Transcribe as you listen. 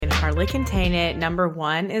hardly contain it. Number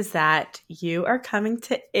one is that you are coming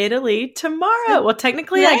to Italy tomorrow. Well,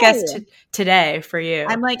 technically, I guess today for you.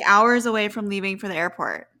 I'm like hours away from leaving for the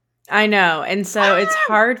airport. I know. And so it's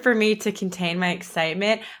hard for me to contain my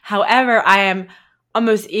excitement. However, I am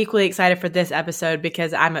almost equally excited for this episode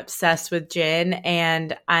because I'm obsessed with Jen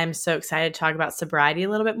and I'm so excited to talk about sobriety a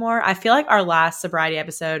little bit more. I feel like our last sobriety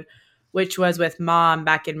episode, which was with Mom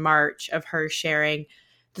back in March, of her sharing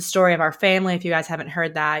the story of our family. If you guys haven't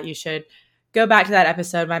heard that, you should go back to that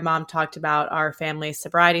episode. My mom talked about our family's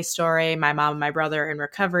sobriety story, my mom and my brother in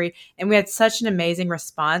recovery, and we had such an amazing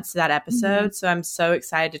response to that episode. Mm-hmm. So I'm so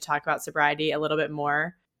excited to talk about sobriety a little bit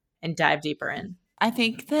more and dive deeper in. I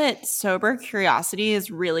think that sober curiosity is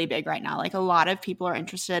really big right now. Like a lot of people are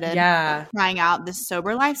interested in trying out this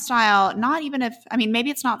sober lifestyle. Not even if, I mean, maybe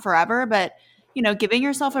it's not forever, but you know, giving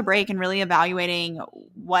yourself a break and really evaluating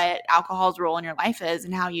what alcohol's role in your life is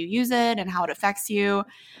and how you use it and how it affects you.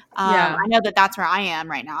 I know that that's where I am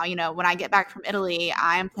right now. You know, when I get back from Italy,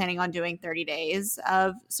 I am planning on doing 30 days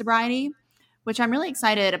of sobriety, which I'm really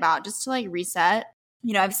excited about just to like reset.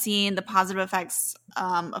 You know, I've seen the positive effects,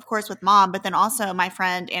 of course, with Mom, but then also my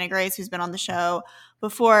friend Anna Grace, who's been on the show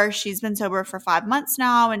before. She's been sober for 5 months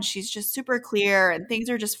now, and she's just super clear, and things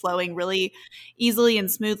are just flowing really easily and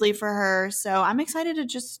smoothly for her. So I'm excited to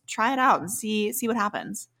just try it out and see what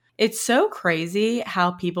happens. It's so crazy how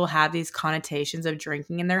people have these connotations of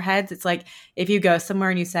drinking in their heads. It's like if you go somewhere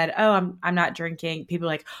and you said, "Oh, I'm not drinking," people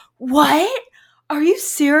are like, "What? Are you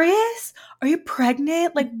serious? Are you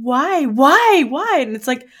pregnant? Like, why? And it's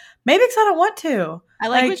like, maybe because I don't want to. I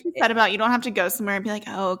like what you said about you don't have to go somewhere and be like,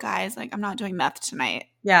 oh, guys, like, I'm not doing meth tonight.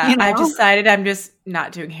 Yeah, you know? I've decided I'm just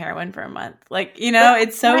not doing heroin for a month. Like, you know,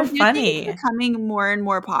 it's so funny. It's becoming more and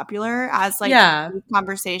more popular as like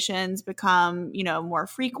conversations become, you know, more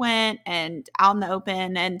frequent and out in the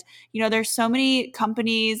open. And, you know, there's so many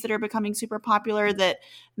companies that are becoming super popular that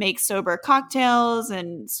make sober cocktails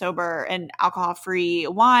and sober and alcohol-free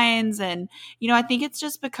wines. And, you know, I think it's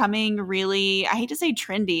just becoming really, I hate to say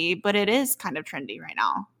trendy, but it is kind of trendy right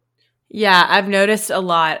now. Yeah, I've noticed a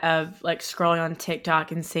lot of like scrolling on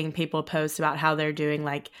TikTok and seeing people post about how they're doing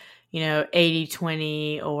like, you know,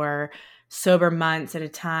 80-20 or sober months at a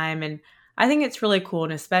time. And I think it's really cool.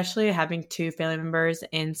 And especially having 2 family members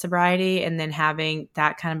in sobriety and then having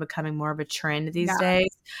that kind of becoming more of a trend these days.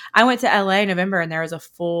 I went to LA in November and there was a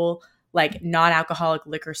full like non-alcoholic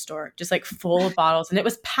liquor store, just like full of bottles. And it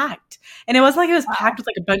was packed. And it wasn't like it was packed with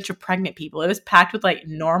like a bunch of pregnant people. It was packed with like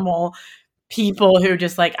normal people who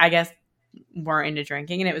just like, I guess, weren't into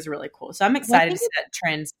drinking, and it was really cool. So I'm excited to see that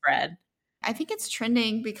trend spread. I think it's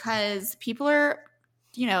trending because people are,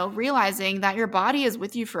 you know, realizing that your body is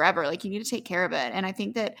with you forever. Like you need to take care of it. And I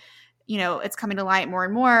think that, you know, it's coming to light more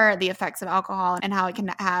and more, the effects of alcohol and how it can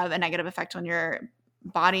have a negative effect on your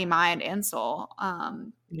body, mind, and soul.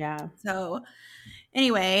 So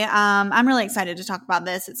anyway, I'm really excited to talk about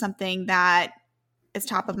this. It's something that is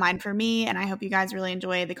top of mind for me, and I hope you guys really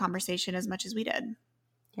enjoy the conversation as much as we did.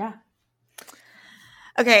 Yeah.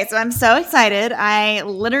 Okay, so I'm so excited. I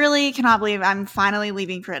literally cannot believe I'm finally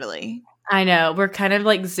leaving for Italy. I know. We're kind of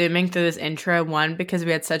like zooming through this intro, one, because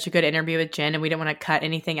we had such a good interview with Jen and we didn't want to cut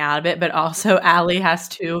anything out of it, but also Allie has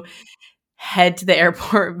to head to the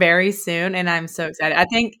airport very soon, and I'm so excited. I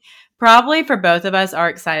think probably for both of us, our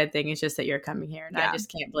excited thing is just that you're coming here, and I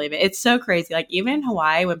just can't believe it. It's so crazy. Like even in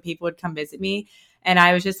Hawaii, when people would come visit me, and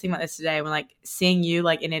I was just thinking about this today, when like seeing you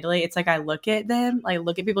like in Italy, it's like I look at them, like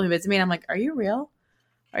look at people who visit me, and I'm like, are you real?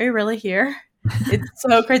 Are you really here? It's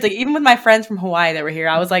so crazy. Like even with my friends from Hawaii that were here,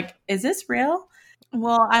 I was like, is this real?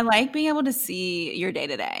 Well, I like being able to see your day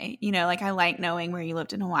to day. You know, like I like knowing where you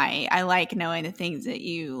lived in Hawaii. I like knowing the things that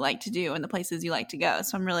you like to do and the places you like to go.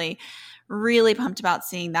 So I'm really, really pumped about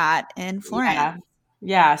seeing that in Florence.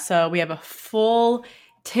 Yeah. So we have a full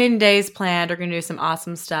 10 days planned. We're going to do some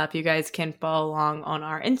awesome stuff. You guys can follow along on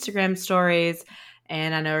our Instagram stories.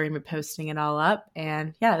 And I know we're going to be posting it all up.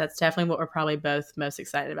 And yeah, that's definitely what we're probably both most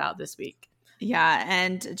excited about this week. Yeah.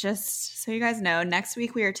 And just so you guys know, next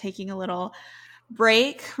week we are taking a little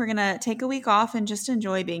break. We're going to take a week off and just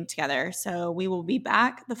enjoy being together. So we will be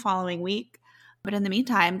back the following week. But in the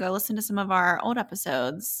meantime, go listen to some of our old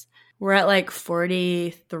episodes. We're at like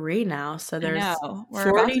 43 now. So there's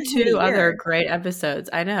 42 other great episodes.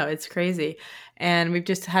 I know. It's crazy. And we've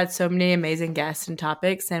just had so many amazing guests and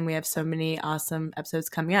topics. And we have so many awesome episodes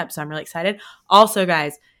coming up. So I'm really excited. Also,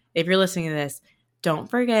 guys, if you're listening to this, don't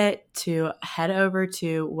forget to head over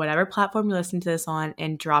to whatever platform you listen to this on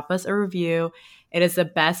and drop us a review. It is the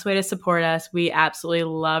best way to support us. We absolutely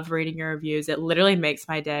love reading your reviews. It literally makes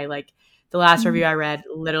my day. Like the last review I read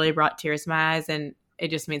literally brought tears to my eyes, and it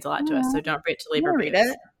just means a lot to us. So don't forget to leave a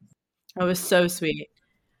review. It was so sweet.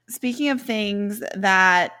 Speaking of things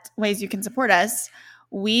ways you can support us,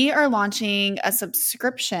 we are launching a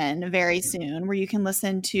subscription very soon where you can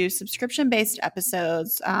listen to subscription-based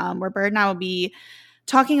episodes where Bird and I will be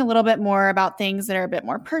talking a little bit more about things that are a bit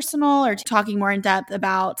more personal or talking more in depth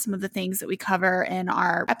about some of the things that we cover in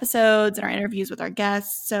our episodes and our interviews with our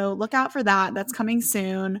guests. So look out for that. That's coming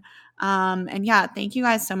soon. And yeah, thank you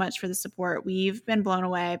guys so much for the support. We've been blown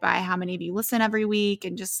away by how many of you listen every week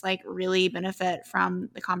and just like really benefit from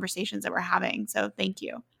the conversations that we're having. So thank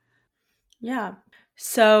you. Yeah.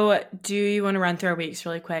 So do you want to run through our weeks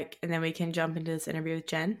really quick and then we can jump into this interview with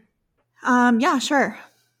Jen? Yeah, sure.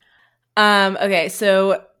 Okay,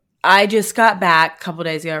 so I just got back a couple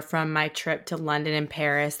days ago from my trip to London and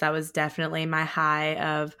Paris. That was definitely my high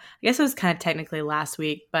of, I guess it was kind of technically last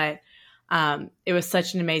week, but it was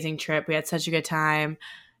such an amazing trip. We had such a good time.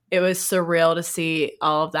 It was surreal to see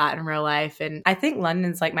all of that in real life. And I think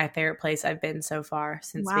London's like my favorite place I've been so far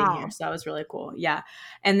since being here. So that was really cool. Yeah.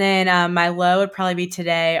 And then my low would probably be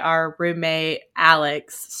today. Our roommate,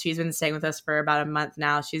 Alex, she's been staying with us for about a month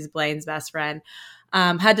now. She's Blaine's best friend.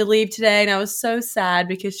 Had to leave today, and I was so sad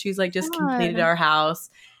because she's like just completed our house,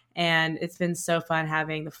 and it's been so fun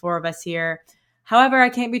having the four of us here. However, I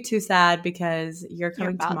can't be too sad because you're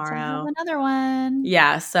coming tomorrow. To have another one.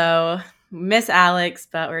 Yeah, so miss Alex,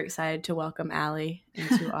 but we're excited to welcome Allie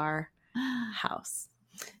into our house.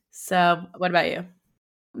 So, what about you?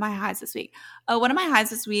 My highs this week. One of my highs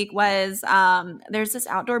this week was there's this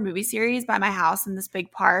outdoor movie series by my house in this big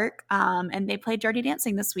park, and they played Dirty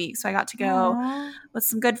Dancing this week. So I got to go with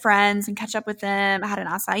some good friends and catch up with them. I had an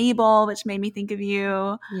acai bowl, which made me think of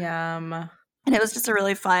you. Yum. And it was just a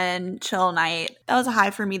really fun, chill night. That was a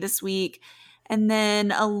high for me this week. And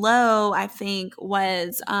then a low, I think,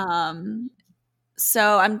 was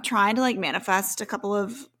so I'm trying to like manifest a couple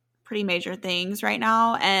of pretty major things right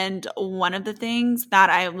now, and one of the things that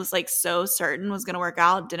I was like so certain was going to work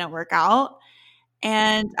out didn't work out,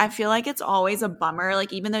 and I feel like it's always a bummer.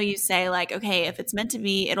 Like even though you say like, okay, if it's meant to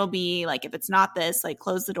be, it'll be. Like if it's not this, like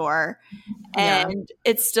close the door, and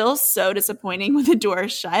it's still so disappointing when the door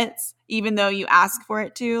shuts, even though you ask for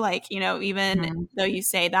it to. Like even though you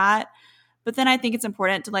say that. But then I think it's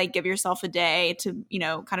important to like give yourself a day to,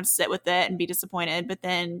 kind of sit with it and be disappointed, but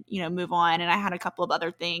then, move on. And I had a couple of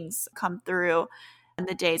other things come through in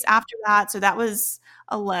the days after that. So that was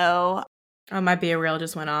a low. Oh, my B-Reel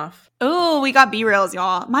just went off. Oh, we got B-Reels,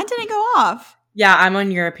 y'all. Mine didn't go off. Yeah, I'm on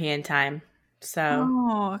European time. So.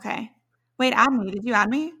 Oh, okay. Wait, add me. Did you add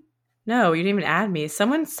me? No, you didn't even add me.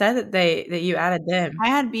 Someone said that you added them. I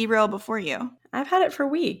had B-Reel before you. I've had it for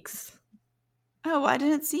weeks. Oh, I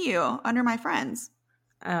didn't see you under my friends.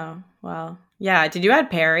 Oh, well. Yeah. Did you add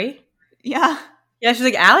Perry? Yeah. Yeah, she's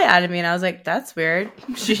like, Allie added me. And I was like, that's weird.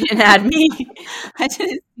 She didn't add me. I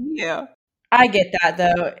didn't see you. I get that,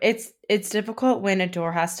 though. It's difficult when a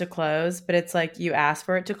door has to close, but it's like you ask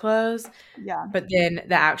for it to close. Yeah. But then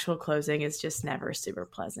the actual closing is just never super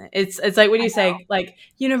pleasant. It's like when you say, like,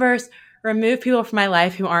 universe, remove people from my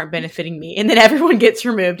life who aren't benefiting me. And then everyone gets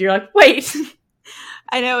removed. You're like, wait.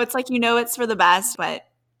 I know it's like, it's for the best, but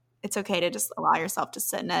it's okay to just allow yourself to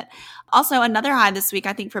sit in it. Also, another high this week,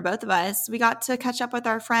 I think for both of us, we got to catch up with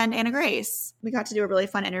our friend Anna Grace. We got to do a really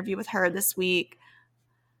fun interview with her this week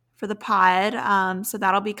for the pod. So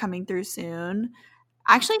that'll be coming through soon.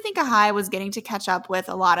 I actually think a high was getting to catch up with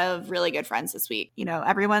a lot of really good friends this week.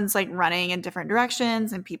 Everyone's like running in different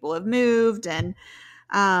directions and people have moved. And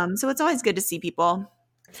so it's always good to see people.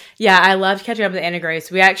 Yeah, I loved catching up with Anna Grace.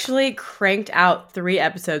 We actually cranked out 3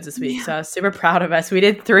 episodes this week, so I was super proud of us. We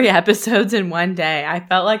did 3 episodes in one day. I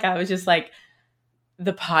felt like I was just like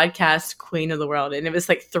the podcast queen of the world, and it was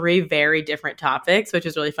like 3 very different topics, which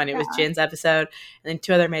was really funny. It was Jen's episode, and then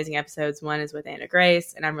 2 other amazing episodes. One is with Anna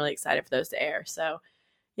Grace, and I'm really excited for those to air. So,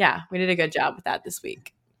 yeah, we did a good job with that this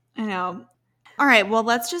week. I know. All right, well,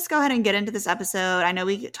 let's just go ahead and get into this episode. I know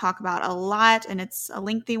we talk about a lot, and it's a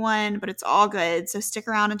lengthy one, but it's all good. So stick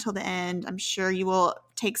around until the end. I'm sure you will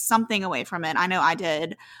take something away from it. I know I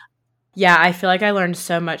did. Yeah, I feel like I learned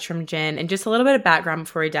so much from Jen. And just a little bit of background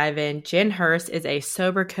before we dive in. Jen Hirst is a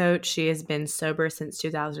sober coach. She has been sober since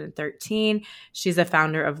 2013. She's a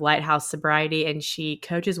founder of Lighthouse Sobriety, and she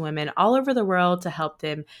coaches women all over the world to help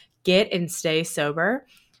them get and stay sober.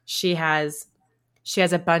 She has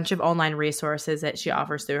a bunch of online resources that she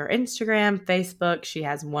offers through her Instagram, Facebook. She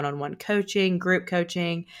has one-on-one coaching, group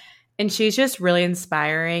coaching, and she's just really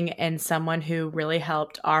inspiring and someone who really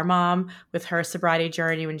helped our mom with her sobriety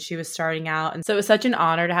journey when she was starting out. And so it was such an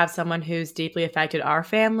honor to have someone who's deeply affected our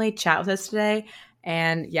family chat with us today.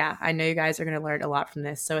 And yeah, I know you guys are going to learn a lot from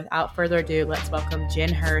this. So without further ado, let's welcome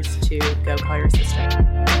Jen Hirst to Go Call Your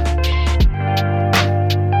Sister.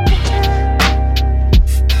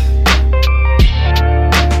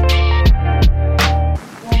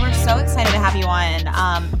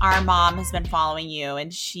 has been following you,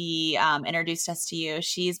 and she introduced us to you.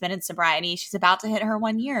 She's been in sobriety. She's about to hit her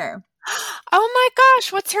 1 year. Oh my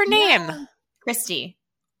gosh, what's her name? Yeah.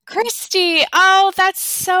 Christy. Oh, that's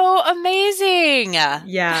so amazing. Yeah.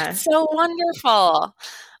 That's so wonderful.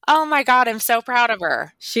 Oh my God, I'm so proud of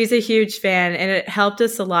her. She's a huge fan, and it helped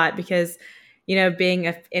us a lot because, you know, being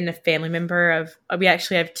a family member of, we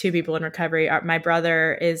actually have 2 people in recovery. My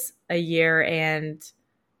brother is 1 year and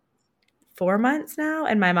 4 months now,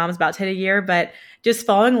 and my mom's about to hit 1 year, but just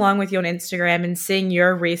following along with you on Instagram and seeing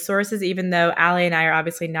your resources, even though Allie and I are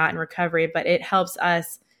obviously not in recovery, but it helps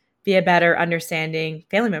us be a better understanding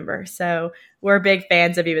family member. So we're big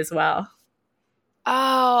fans of you as well.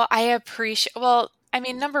 Oh, I appreciate, well, I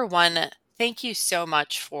mean, number one, thank you so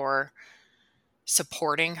much for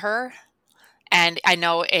supporting her. And I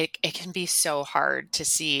know it can be so hard to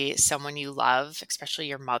see someone you love, especially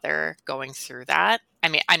your mother, going through that. I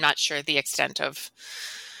mean, I'm not sure the extent of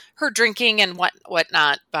her drinking and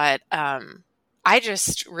whatnot, but I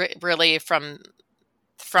just really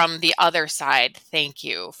from the other side, thank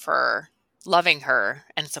you for loving her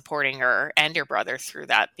and supporting her and your brother through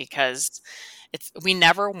that, because we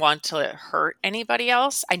never want to hurt anybody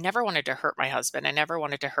else. I never wanted to hurt my husband. I never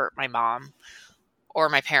wanted to hurt my mom or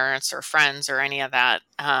my parents or friends or any of that.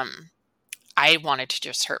 I wanted to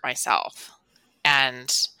just hurt myself,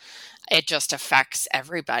 and it just affects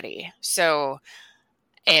everybody. So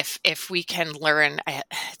if we can learn,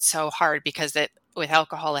 it's so hard because with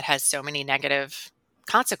alcohol, it has so many negative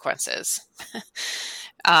consequences.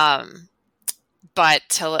 But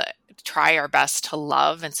to try our best to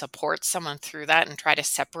love and support someone through that and try to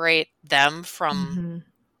separate them from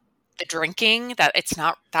the drinking, that's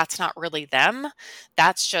not really them.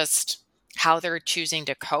 That's just how they're choosing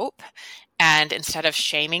to cope. And instead of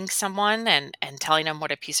shaming someone and telling them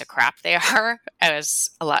what a piece of crap they are, as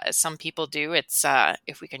some people do, it's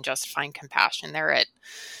if we can just find compassion there, it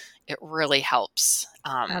really helps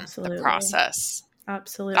the process.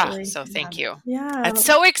 Absolutely. So thank you. Yeah. That's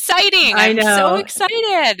so exciting. I know. I'm so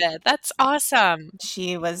excited. That's awesome.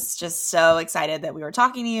 She was just so excited that we were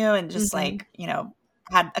talking to you, and just like, you know,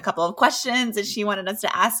 had a couple of questions that she wanted us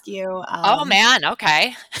to ask you. Oh man.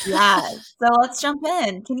 Okay. Yeah. So let's jump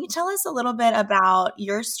in. Can you tell us a little bit about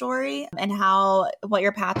your story and what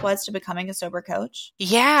your path was to becoming a sober coach?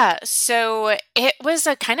 Yeah. So it was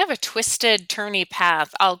a kind of a twisted, turny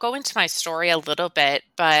path. I'll go into my story a little bit,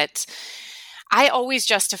 but I always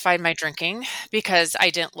justified my drinking because I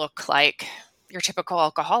didn't look like your typical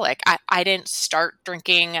alcoholic. I didn't start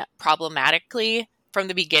drinking problematically from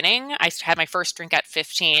the beginning. I had my first drink at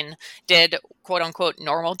 15, did quote unquote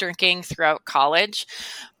normal drinking throughout college.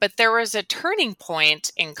 But there was a turning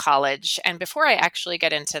point in college. And before I actually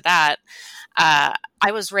get into that,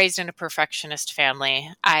 I was raised in a perfectionist family.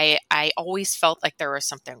 I always felt like there was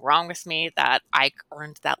something wrong with me, that I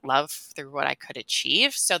earned that love through what I could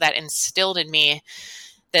achieve. So that instilled in me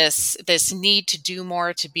this need to do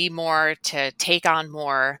more, to be more, to take on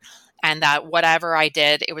more, and that whatever I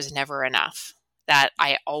did, it was never enough. That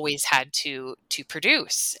I always had to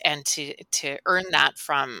produce and to earn that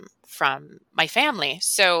from my family.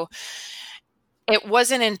 So it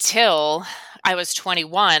wasn't until I was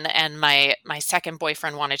 21 and my second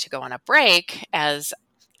boyfriend wanted to go on a break, as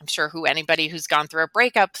I'm sure anybody who's gone through a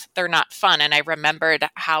breakup, they're not fun. And I remembered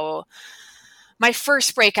how my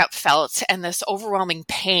first breakup felt, and this overwhelming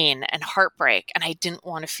pain and heartbreak. And I didn't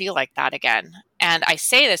want to feel like that again. And I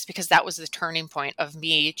say this because that was the turning point of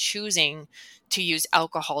me choosing to use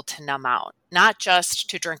alcohol to numb out, not just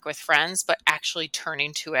to drink with friends, but actually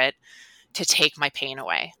turning to it to take my pain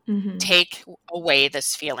away, take away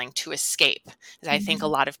this feeling, to escape, as I think a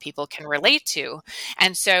lot of people can relate to.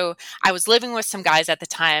 And so I was living with some guys at the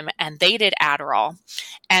time, and they did Adderall.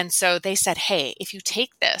 And so they said, hey, if you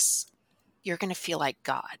take this, you're going to feel like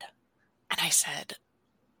God. And I said,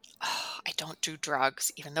 oh, I don't do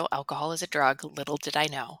drugs, even though alcohol is a drug. Little did I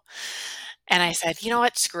know. And I said, you know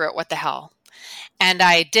what? Screw it. What the hell? And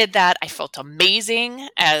I did that. I felt amazing,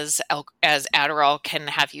 as Adderall can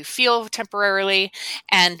have you feel temporarily.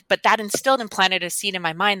 But that instilled and planted a seed in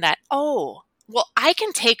my mind that, oh, well, I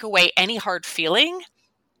can take away any hard feeling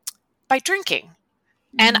by drinking.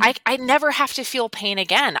 And I never have to feel pain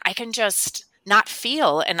again. I can just not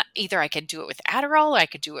feel. And either I could do it with Adderall, or I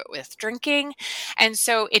could do it with drinking. And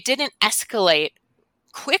so it didn't escalate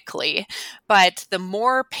quickly, but the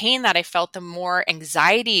more pain that I felt, the more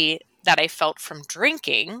anxiety that I felt from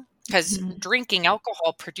drinking, because drinking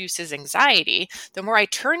alcohol produces anxiety, the more I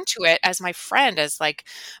turned to it as my friend, as like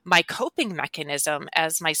my coping mechanism,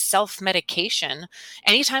 as my self-medication,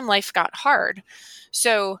 anytime life got hard.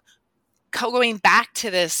 So going back to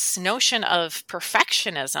this notion of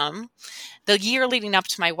perfectionism, the year leading up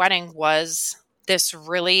to my wedding was this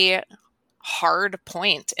really hard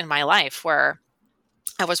point in my life where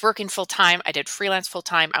I was working full time. I did freelance full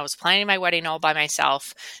time. I was planning my wedding all by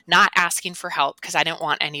myself, not asking for help because I didn't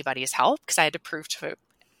want anybody's help, because I had to prove to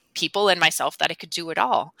people and myself that I could do it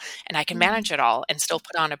all and I can manage it all and still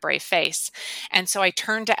put on a brave face. And so I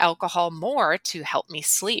turned to alcohol more to help me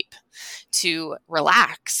sleep, to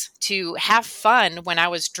relax, to have fun when I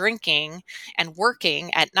was drinking and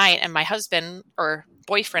working at night. And my husband, or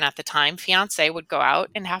boyfriend at the time, fiance, would go out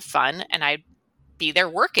and have fun, and I'd be there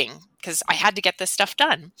working because I had to get this stuff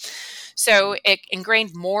done. So it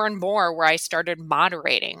ingrained more and more where I started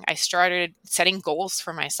moderating. I started setting goals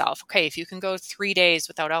for myself. Okay, if you can go 3 days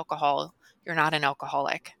without alcohol, you're not an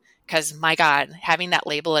alcoholic. Because my God, having that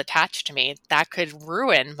label attached to me, that could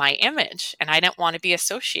ruin my image. And I didn't want to be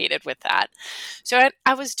associated with that. So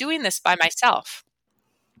I was doing this by myself.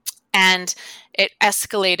 And it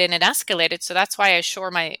escalated and escalated. So that's why I show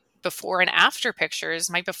my before and after pictures.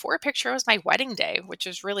 My before picture was my wedding day, which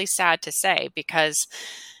is really sad to say, because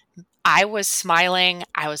I was smiling.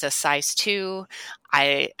 I was a size 2.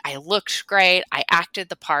 I looked great. I acted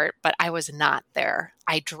the part, but I was not there.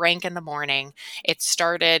 I drank in the morning. It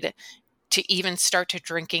started to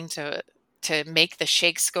drinking to make the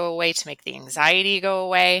shakes go away, to make the anxiety go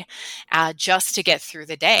away, just to get through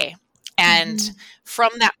the day. And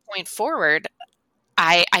from that point forward,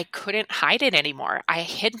 I couldn't hide it anymore. I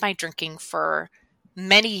hid my drinking for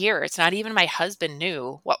many years. Not even my husband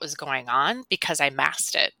knew what was going on because I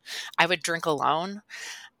masked it. I would drink alone.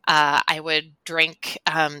 I would drink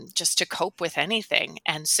just to cope with anything.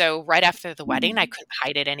 And so right after the wedding, I couldn't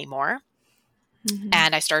hide it anymore.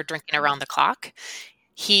 And I started drinking around the clock.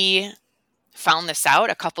 He found this out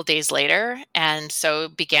a couple days later. And so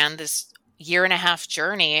began this 1.5 year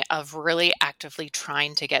journey of really actively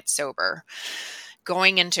trying to get sober,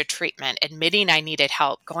 going into treatment, admitting I needed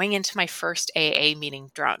help, going into my first AA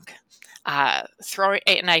meeting drunk,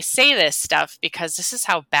 and I say this stuff because this is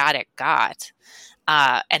how bad it got,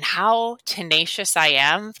 and how tenacious I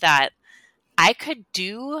am that I could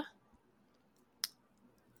do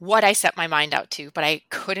what I set my mind out to, but I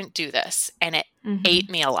couldn't do this, and it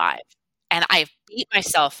ate me alive. And I beat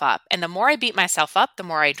myself up, and the more I beat myself up, the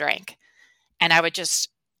more I drank, and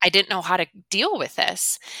I didn't know how to deal with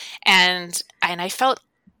this. And I felt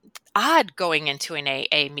odd going into an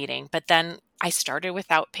AA meeting, but then I started with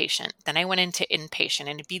outpatient. Then I went into inpatient,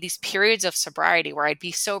 and it'd be these periods of sobriety where I'd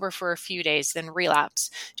be sober for a few days, then relapse,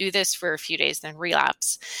 do this for a few days, then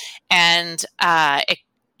relapse. And it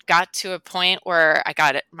got to a point where I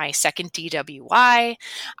got my second DWI.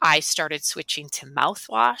 I started switching to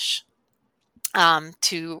mouthwash.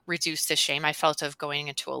 To reduce the shame I felt of going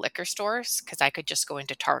into a liquor store, because I could just go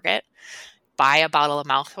into Target, buy a bottle of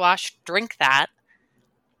mouthwash, drink that,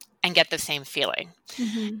 and get the same feeling.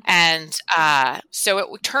 And so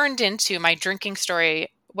it turned into, my drinking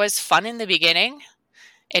story was fun in the beginning.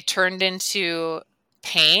 It turned into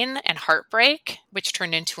pain and heartbreak, which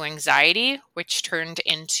turned into anxiety, which turned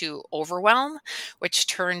into overwhelm, which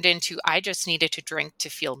turned into I just needed to drink to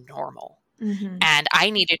feel normal. And I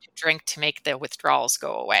needed to drink to make the withdrawals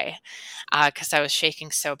go away because I was shaking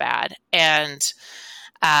so bad. And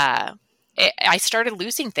I started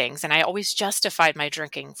losing things, and I always justified my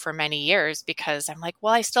drinking for many years because I'm like,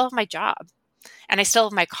 well, I still have my job and I still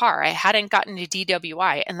have my car. I hadn't gotten to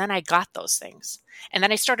DWI, and then I got those things. And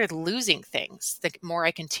then I started losing things the more I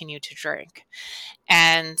continued to drink.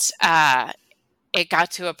 And it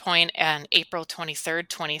got to a point on April 23rd,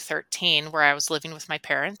 2013, where I was living with my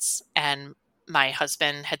parents, and my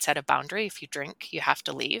husband had set a boundary. If you drink, you have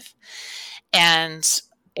to leave. And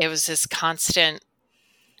it was this constant,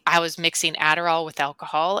 I was mixing Adderall with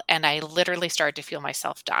alcohol, and I literally started to feel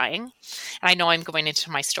myself dying. And I know I'm going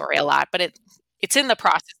into my story a lot, but it's in the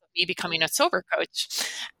process of me becoming a sober coach.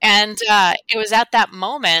 And it was at that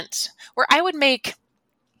moment where I would make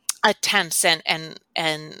attempts and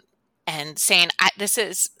saying, this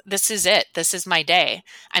is it. This is my day.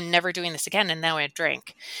 I'm never doing this again. And now I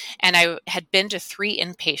drink. And I had been to 3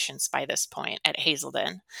 inpatients by this point at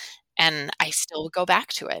Hazelden, and I still go back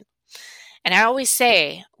to it. And I always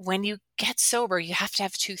say, when you get sober, you have to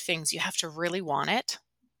have 2 things. You have to really want it.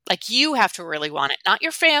 Like, you have to really want it, not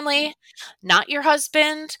your family, not your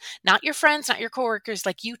husband, not your friends, not your coworkers.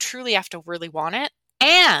 Like, you truly have to really want it,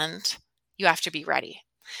 and you have to be ready.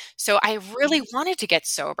 So I really wanted to get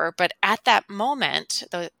sober, but at that moment,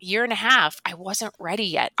 the 1.5 years, I wasn't ready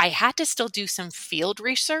yet. I had to still do some field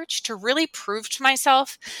research to really prove to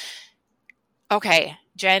myself, okay,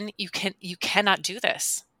 Jen, you cannot do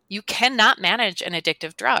this. You cannot manage an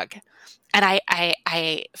addictive drug. And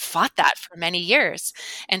I fought that for many years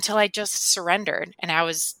until I just surrendered. And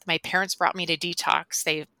my parents brought me to detox.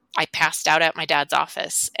 I passed out at my dad's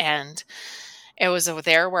office, and it was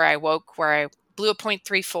there where I woke, where I blew a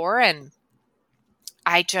 0.34, and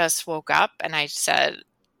I just woke up and I said,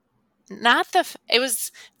 it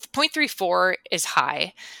was 0.34 is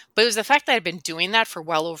high, but it was the fact that I'd been doing that for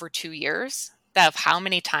well over 2 years, that of how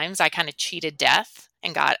many times I kind of cheated death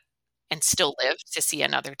and still lived to see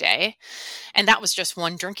another day. And that was just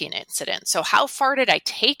one drinking incident. So how far did I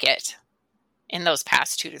take it in those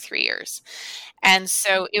past 2 to 3 years? And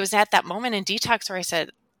so it was at that moment in detox where I said,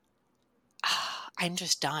 I'm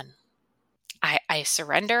just done. I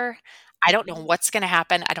surrender. I don't know what's going to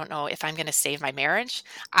happen. I don't know if I'm going to save my marriage.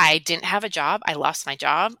 I didn't have a job. I lost my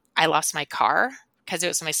job. I lost my car because it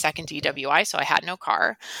was my second DWI, so I had no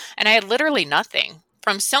car. And I had literally nothing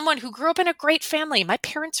from someone who grew up in a great family. My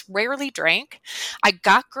parents rarely drank. I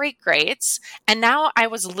got great grades. And now I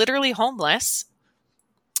was literally homeless.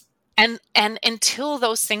 And until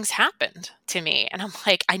those things happened to me, and I'm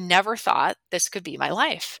like, I never thought this could be my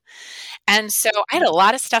life. And so I had a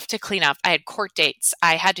lot of stuff to clean up. I had court dates.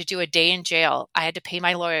 I had to do a day in jail. I had to pay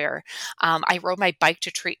my lawyer. I rode my bike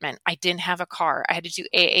to treatment. I didn't have a car. I had to do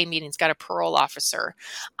AA meetings, got a parole officer,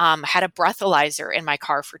 had a breathalyzer in my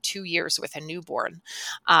car for 2 years with a newborn.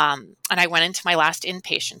 And I went into my last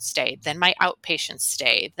inpatient stay, then my outpatient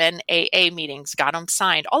stay, then AA meetings, got them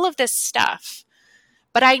signed, all of this stuff.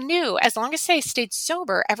 But I knew as long as I stayed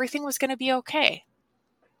sober, everything was going to be okay.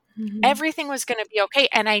 Mm-hmm. Everything was going to be okay.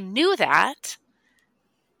 And I knew that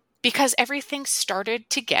because everything started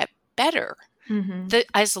to get better. Mm-hmm.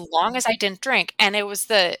 As long as I didn't drink. And it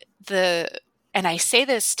was and I say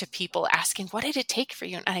this to people asking, what did it take for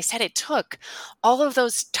you? And I said, it took all of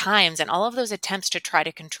those times and all of those attempts to try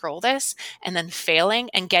to control this, and then failing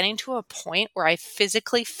and getting to a point where I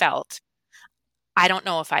physically felt, I don't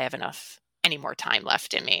know if I have any more time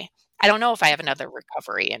left in me. I don't know if I have another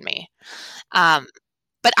recovery in me.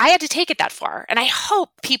 But I had to take it that far. And I hope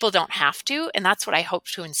people don't have to. And that's what I hope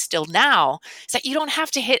to instill now, is that you don't have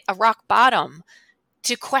to hit a rock bottom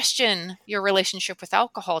to question your relationship with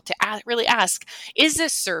alcohol, to really ask, is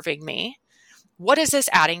this serving me? What is this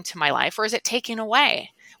adding to my life? Or is it taking away?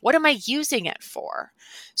 What am I using it for?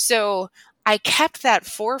 So I kept that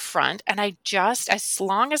forefront, and as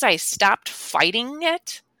long as I stopped fighting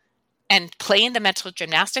it, and playing the mental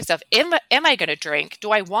gymnastics of, am I going to drink?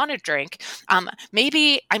 Do I want to drink?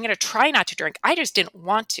 Maybe I'm going to try not to drink. I just didn't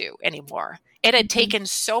want to anymore. It had taken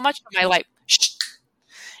so much from my life.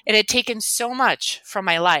 It had taken so much from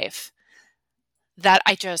my life that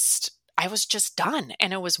I was just done.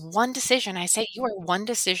 And it was one decision. I say, you are one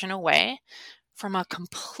decision away from a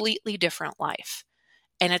completely different life.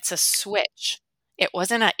 And it's a switch. It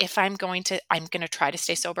wasn't I'm going to try to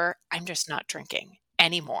stay sober. I'm just not drinking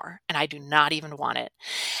anymore, and I do not even want it.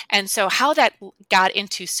 And so how that got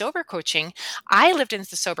into sober coaching, I lived in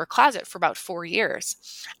the sober closet for about 4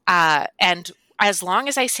 years. And as long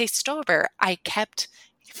as I stayed sober, I kept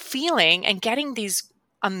feeling and getting these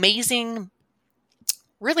amazing,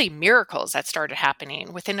 really miracles that started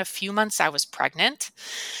happening. Within a few months, I was pregnant.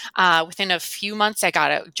 Within a few months, I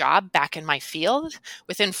got a job back in my field.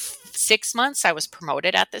 Within 6 months, I was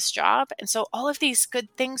promoted at this job. And so all of these good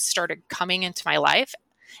things started coming into my life.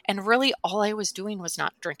 And really, all I was doing was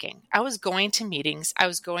not drinking. I was going to meetings. I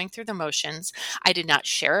was going through the motions. I did not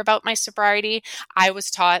share about my sobriety. I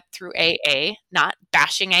was taught through AA, not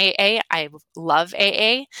bashing AA. I love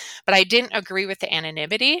AA, but I didn't agree with the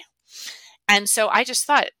anonymity. And so I just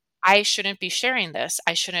thought, I shouldn't be sharing this.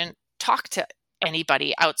 I shouldn't talk to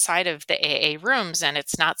anybody outside of the AA rooms, and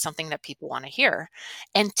it's not something that people want to hear.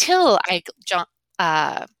 Until I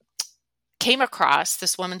came across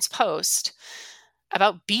this woman's post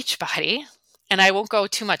about Beachbody, and I won't go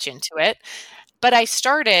too much into it, but I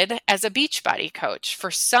started as a Beachbody coach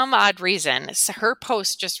for some odd reason. So her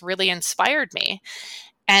post just really inspired me.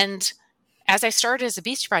 And as I started as a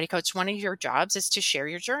Beachbody coach, one of your jobs is to share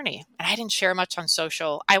your journey. And I didn't share much on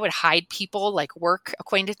social. I would hide people, like work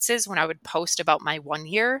acquaintances, when I would post about my 1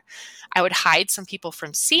 year. I would hide some people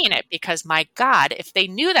from seeing it because, my God, if they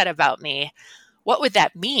knew that about me, what would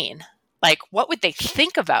that mean? Like, what would they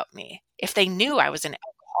think about me if they knew I was an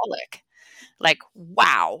alcoholic? Like,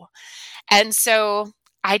 wow. And so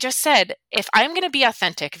I just said, if I'm going to be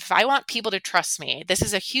authentic, if I want people to trust me, this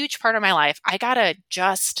is a huge part of my life, I got to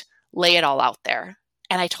just lay it all out there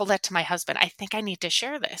And I told that to my husband, I think I need to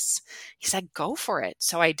share this. He said, go for it.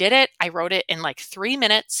 So I did it. I wrote it in like 3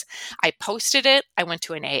 minutes. I posted it. I went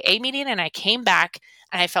to an AA meeting and I came back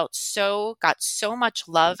and I got so much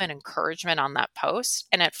love and encouragement on that post.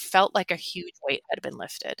 And it felt like a huge weight had been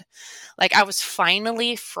lifted. Like I was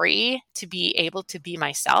finally free to be able to be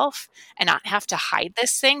myself and not have to hide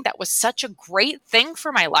this thing that was such a great thing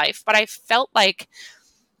for my life. But I felt like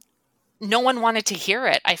no one wanted to hear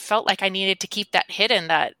it. I felt like I needed to keep that hidden,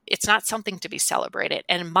 that it's not something to be celebrated.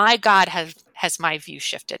 And my God has my view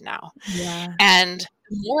shifted now. Yeah. And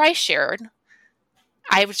the more I shared,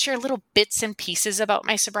 I would share little bits and pieces about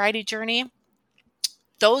my sobriety journey.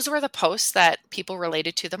 Those were the posts that people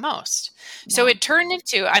related to the most. Yeah. So it turned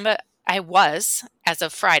into, I was, as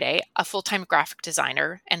of Friday, a full-time graphic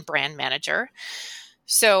designer and brand manager.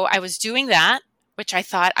 So I was doing that, which I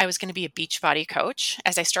thought I was going to be a Beachbody coach.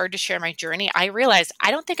 As I started to share my journey, I realized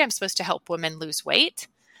I don't think I'm supposed to help women lose weight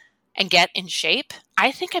and get in shape.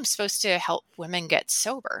 I think I'm supposed to help women get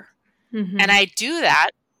sober. Mm-hmm. And I do that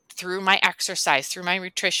through my exercise, through my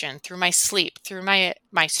nutrition, through my sleep, through my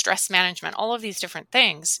stress management, all of these different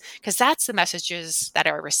things, because that's the messages that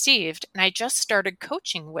I received. And I just started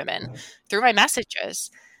coaching women through my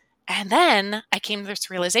messages. And then I came to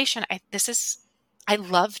this realization, I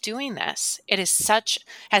love doing this. It has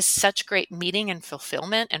such great meaning and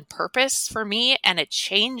fulfillment and purpose for me. And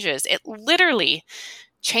it literally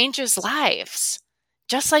changes lives,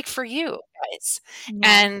 just like for you guys.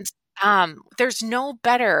 Yeah. And there's no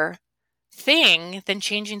better thing than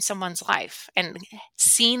changing someone's life and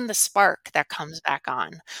seeing the spark that comes back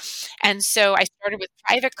on. And so I started with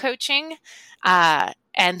private coaching.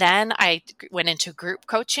 And then I went into group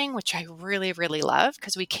coaching, which I really, really love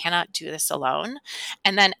because we cannot do this alone.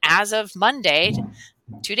 And then as of Monday,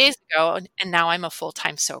 2 days ago, and now I'm a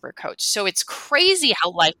full-time sober coach. So it's crazy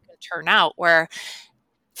how life can turn out, where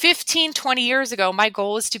 15, 20 years ago, my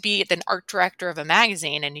goal was to be the art director of a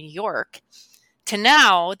magazine in New York. To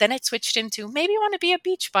now, then it switched into maybe I want to be a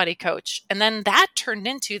Beachbody coach. And then that turned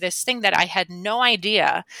into this thing that I had no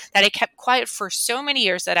idea, that I kept quiet for so many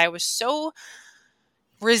years, that I was so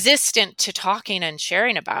resistant to talking and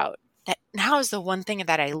sharing about, that now is the one thing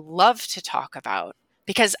that I love to talk about,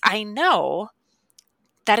 because I know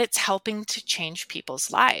that it's helping to change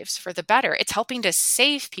people's lives for the better. It's helping to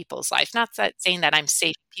save people's lives. Not that saying that I'm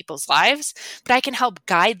saving people's lives, but I can help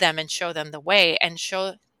guide them and show them the way and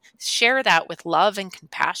share that with love and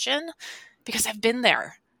compassion, because I've been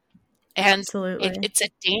there. And absolutely, it's a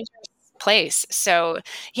dangerous place. So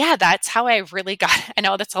yeah, that's how I really got. I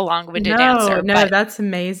know that's a long-winded answer. No, that's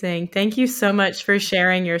amazing. Thank you so much for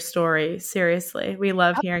sharing your story. Seriously, we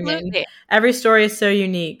love hearing it. And every story is so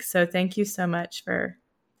unique. So thank you so much for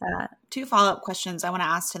that. 2 follow-up questions I want to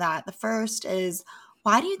ask to that. The first is,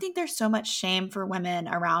 why do you think there's so much shame for women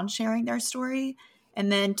around sharing their story?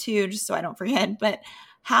 And then 2, just so I don't forget, but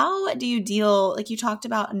how do you deal, like you talked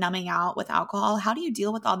about numbing out with alcohol, how do you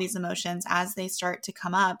deal with all these emotions as they start to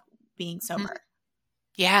come up being sober?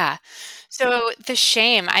 Yeah. So the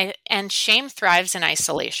shame, shame thrives in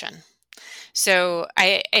isolation. So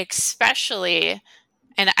I especially,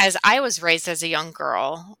 and as I was raised as a young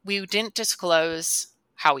girl, we didn't disclose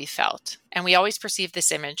how we felt. And we always perceived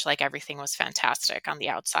this image like everything was fantastic on the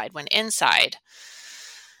outside, when inside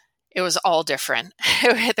it was all different.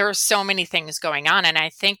 There were so many things going on. And I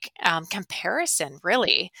think comparison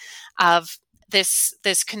really of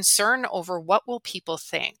this concern over what will people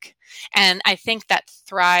think. And I think that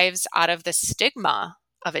thrives out of the stigma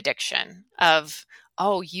of addiction, of,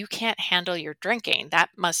 oh, you can't handle your drinking. That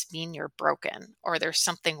must mean you're broken, or there's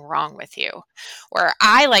something wrong with you. Where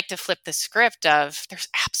I like to flip the script of, there's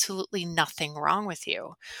absolutely nothing wrong with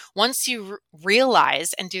you. Once you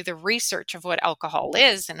realize and do the research of what alcohol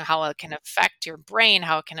is and how it can affect your brain,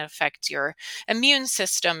 how it can affect your immune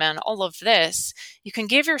system and all of this, you can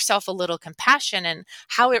give yourself a little compassion. And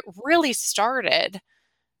how it really starts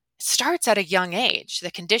at a young age, the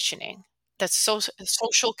conditioning. That's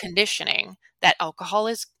social conditioning, that alcohol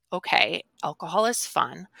is okay, alcohol is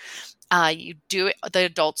fun. You do it, the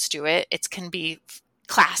adults do it. It can be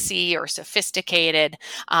classy or sophisticated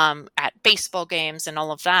at baseball games and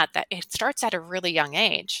all of that. That it starts at a really young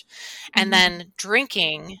age, and then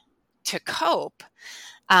drinking to cope.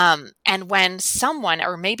 And when someone,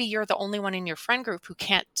 or maybe you're the only one in your friend group who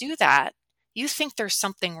can't do that, you think there's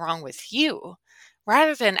something wrong with you,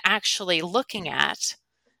 rather than actually looking at,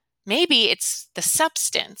 maybe it's the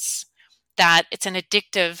substance, that it's an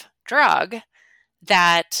addictive drug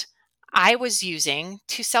that I was using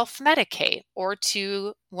to self-medicate or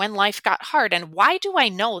to when life got hard. And why do I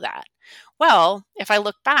know that? Well, if I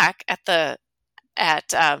look back at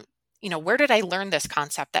where did I learn this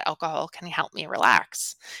concept that alcohol can help me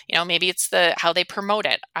relax? Maybe it's how they promote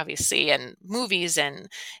it, obviously, in movies and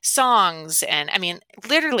songs. And I mean,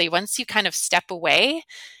 literally, once you kind of step away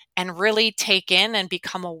and really take in and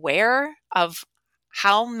become aware of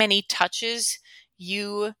how many touches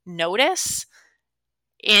you notice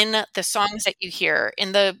in the songs that you hear,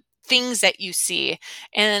 in the things that you see,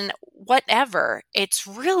 and whatever, it's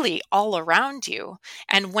really all around you.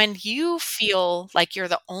 And when you feel like you're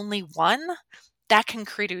the only one, that can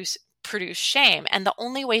produce shame. And the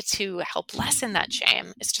only way to help lessen that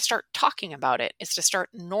shame is to start talking about it, is to start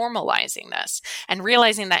normalizing this and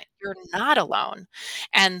realizing that you're not alone.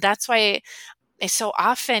 And that's why so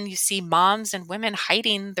often you see moms and women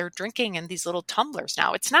hiding their drinking in these little tumblers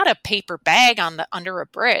now. It's not a paper bag under a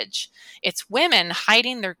bridge. It's women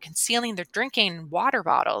concealing their drinking in water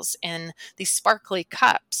bottles in these sparkly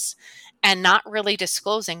cups and not really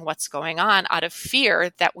disclosing what's going on out of fear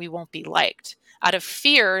that we won't be liked, out of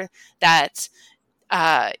fear that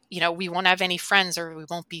we won't have any friends or we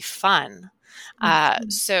won't be fun.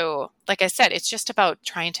 So like I said, it's just about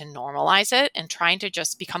trying to normalize it and trying to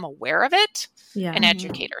just become aware of it and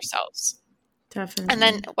educate ourselves. Definitely. And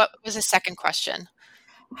then what was the second question?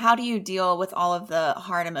 How do you deal with all of the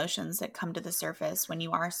hard emotions that come to the surface when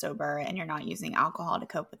you are sober and you're not using alcohol to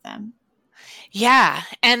cope with them? Yeah.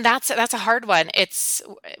 And that's a hard one.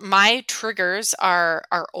 My triggers are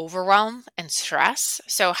overwhelm and stress.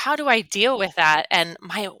 So how do I deal with that? And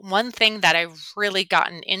my one thing that I've really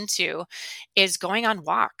gotten into is going on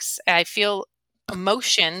walks. I feel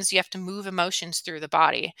emotions, you have to move emotions through the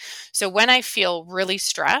body. So when I feel really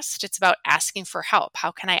stressed, it's about asking for help.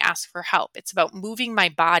 How can I ask for help? It's about moving my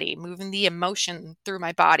body, moving the emotion through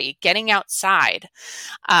my body, getting outside.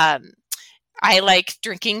 I like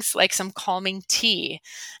drinking like some calming tea,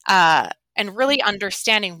 and really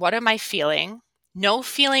understanding, what am I feeling? No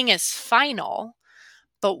feeling is final,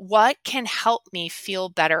 but what can help me feel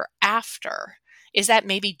better after? Is that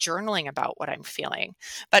maybe journaling about what I'm feeling?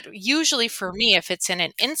 But usually for me, if it's in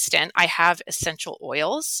an instant, I have essential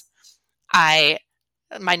oils. My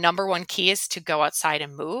number one key is to go outside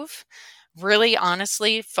and move. Really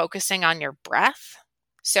honestly focusing on your breath.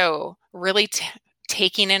 So really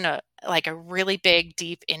taking in a really big,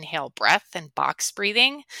 deep inhale breath and box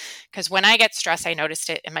breathing. Because when I get stressed, I noticed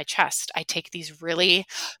it in my chest. I take these really,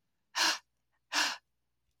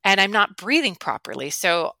 and I'm not breathing properly.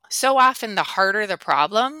 So often the harder the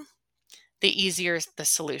problem, the easier the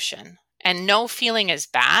solution. And no feeling is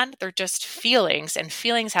bad. They're just feelings, and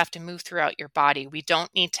feelings have to move throughout your body. We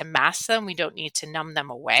don't need to mask them. We don't need to numb them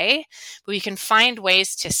away. But we can find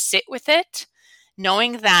ways to sit with it,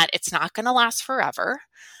 knowing that it's not going to last forever.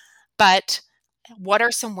 But what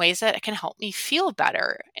are some ways that it can help me feel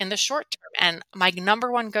better in the short term? And my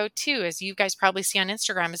number one go-to, as you guys probably see on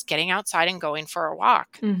Instagram, is getting outside and going for a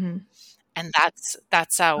walk. Mm-hmm. And that's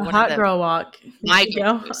one hot of the girl walk. My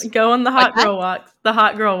go on the hot girl walks. The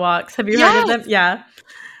hot girl walks. Have you heard of them? Yeah.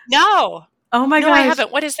 No. Oh my gosh. No, I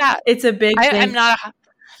haven't. What is that? It's a big thing. I'm not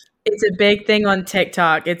It's a big thing on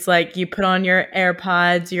TikTok. It's like you put on your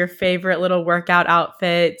AirPods, your favorite little workout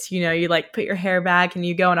outfits, you like put your hair back and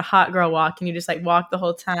you go on a hot girl walk and you just like walk the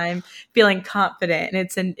whole time feeling confident.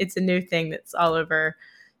 And it's a new thing that's all over,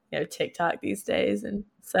 TikTok these days. And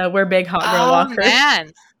so we're big hot girl walkers. Oh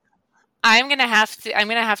man. I'm gonna have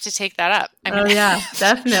to take that up. Yeah,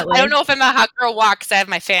 definitely. I don't know if I'm a hot girl walk because I have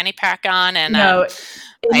my fanny pack on and my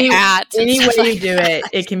hat. Any way you do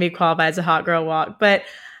it can be qualified as a hot girl walk. But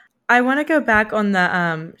I want to go back on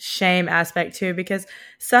the shame aspect too, because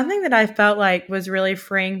something that I felt like was really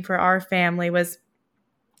freeing for our family was,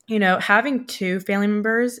 having two family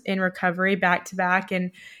members in recovery back to back.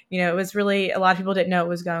 And, it was really, a lot of people didn't know what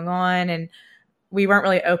was going on. And we weren't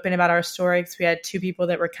really open about our story because we had two people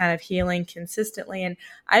that were kind of healing consistently. And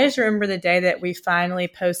I just remember the day that we finally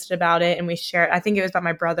posted about it and we shared, I think it was about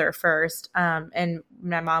my brother first. And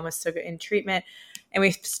my mom was still in treatment. And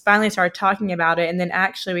we finally started talking about it. And then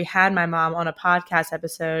actually we had my mom on a podcast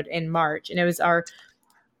episode in March. And it was our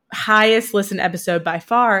highest listened episode by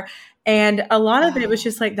far. And a lot of it was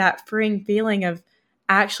just like that freeing feeling of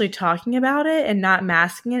actually talking about it and not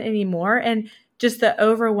masking it anymore. And just the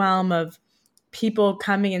overwhelm of people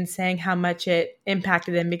coming and saying how much it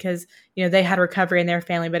impacted them because, they had recovery in their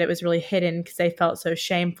family, but it was really hidden because they felt so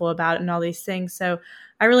shameful about it and all these things. So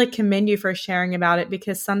I really commend you for sharing about it,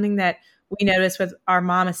 because something that we noticed with our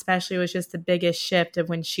mom especially was just the biggest shift of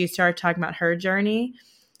when she started talking about her journey,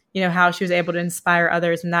 how she was able to inspire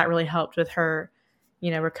others. And that really helped with her,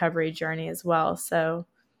 recovery journey as well. So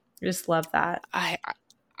I just love that.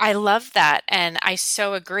 I love that. And I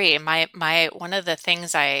so agree. My one of the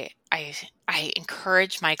things I I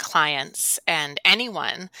encourage my clients and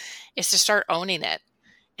anyone is to start owning it.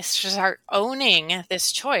 Is to start owning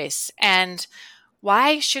this choice. And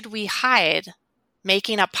why should we hide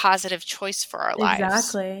making a positive choice for our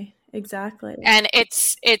lives? Exactly. And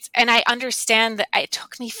and I understand that it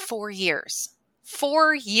took me 4 years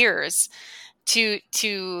to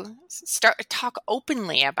start talk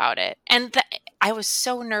openly about it. And I was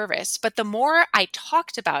so nervous, but the more I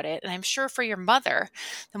talked about it, and I'm sure for your mother,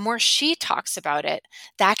 the more she talks about it,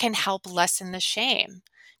 that can help lessen the shame,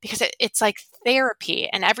 because it's like therapy.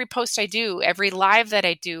 And every post I do, every live that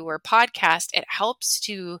I do or podcast, it helps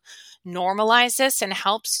to normalize this and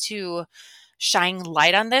helps to shine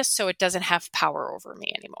light on this so it doesn't have power over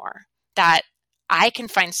me anymore. That I can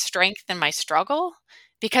find strength in my struggle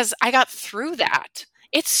because I got through that.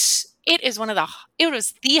 It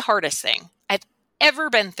was the hardest thing I've ever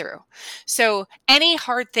been through. So any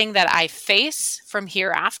hard thing that I face from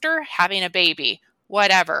here after, having a baby,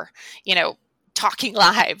 whatever, talking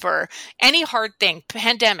live or any hard thing,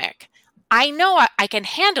 pandemic, I know I can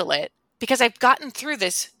handle it because I've gotten through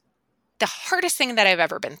this, the hardest thing that I've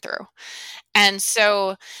ever been through. And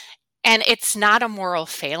so, and it's not a moral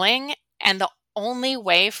failing. And the only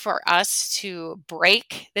way for us to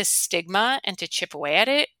break this stigma and to chip away at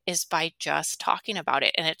it is by just talking about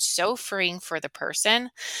it. And it's so freeing for the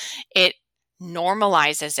person. It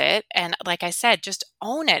normalizes it. And like I said, just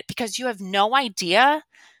own it, because you have no idea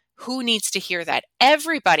who needs to hear that.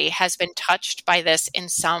 Everybody has been touched by this in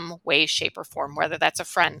some way, shape, or form, whether that's a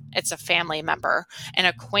friend, it's a family member, an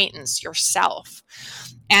acquaintance, yourself.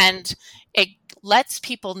 And it lets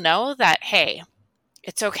people know that, hey,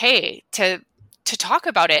 it's okay to talk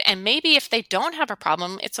about it. And maybe if they don't have a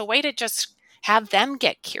problem, it's a way to just have them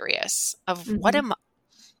get curious of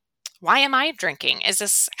why am I drinking? Is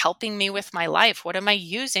this helping me with my life? What am I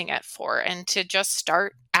using it for? And to just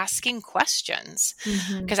start asking questions.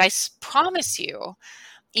 Because I promise you,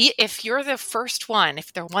 if you're the first one,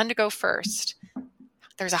 if they're one to go first,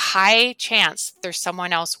 there's a high chance there's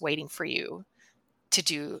someone else waiting for you to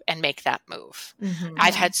do and make that move.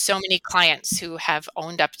 I've had so many clients who have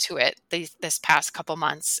owned up to it this past couple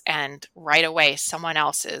months, and right away someone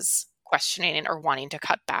else is questioning or wanting to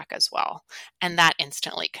cut back as well. And that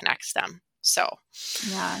instantly connects them. So,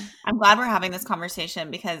 yeah, I'm glad we're having this conversation,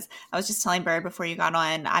 because I was just telling Bird before you got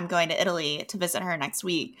on, I'm going to Italy to visit her next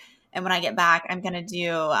week. And when I get back, I'm going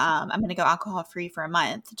to go alcohol free for a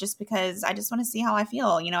month, just because I just want to see how I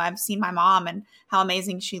feel. I've seen my mom and how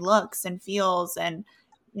amazing she looks and feels, and,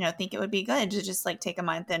 think it would be good to just take a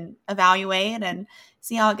month and evaluate and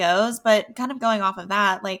see how it goes. But kind of going off of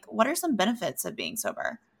that, what are some benefits of being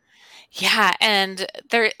sober? Yeah. And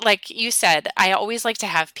there, like you said, I always like to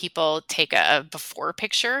have people take a before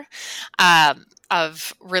picture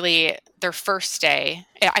of really their first day.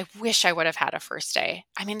 I wish I would have had a first day.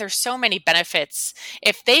 I mean, there's so many benefits.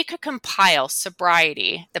 If they could compile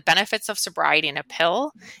sobriety, the benefits of sobriety in a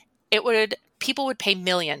pill, people would pay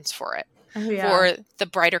millions for it. For the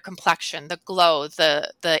brighter complexion, the glow,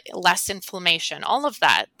 the less inflammation, all of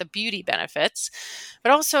that, the beauty benefits.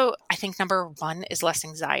 But also, I think number one is less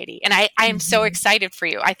anxiety. And I am so excited for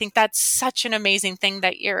you. I think that's such an amazing thing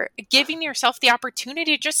that you're giving yourself the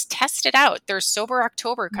opportunity to just test it out. There's Sober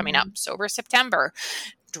October coming up, Sober September,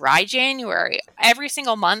 Dry January. Every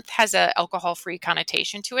single month has an alcohol-free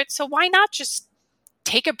connotation to it. So why not just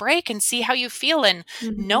take a break and see how you feel, and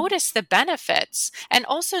notice the benefits, and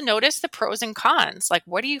also notice the pros and cons. Like,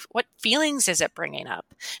 what feelings is it bringing up?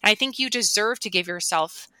 And I think you deserve to give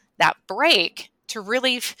yourself that break to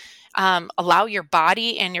really allow your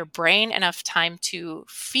body and your brain enough time to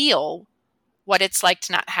feel what it's like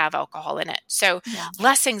to not have alcohol in it. So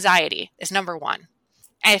less anxiety is number one.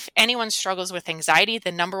 If anyone struggles with anxiety,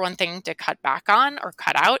 the number one thing to cut back on or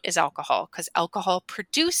cut out is alcohol, because alcohol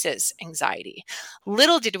produces anxiety.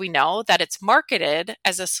 Little did we know that it's marketed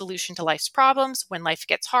as a solution to life's problems. When life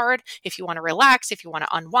gets hard, if you want to relax, if you want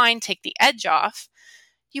to unwind, take the edge off,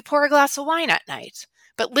 you pour a glass of wine at night.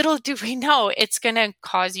 But little do we know, it's going to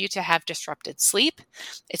cause you to have disrupted sleep.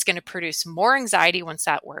 It's going to produce more anxiety once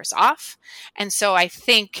that wears off. And so I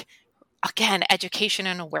think, again, education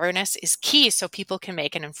and awareness is key so people can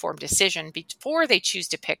make an informed decision before they choose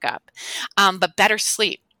to pick up. But better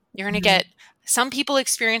sleep. You're going to get, some people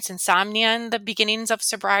experience insomnia in the beginnings of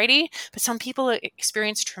sobriety, but some people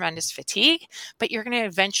experience tremendous fatigue. But you're going to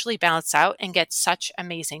eventually balance out and get such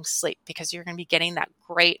amazing sleep, because you're going to be getting that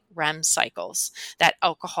great REM cycles that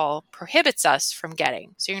alcohol prohibits us from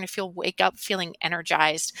getting. So you're going to wake up feeling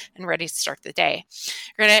energized and ready to start the day.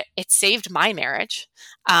 It saved my marriage.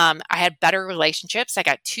 I had better relationships. I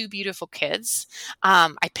got 2 beautiful kids.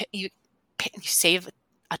 You save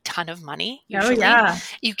a ton of money. Oh, Usually, yeah.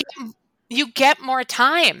 You get more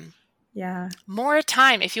time. Yeah. More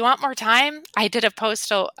time. If you want more time, I did a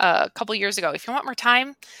post a couple years ago. If you want more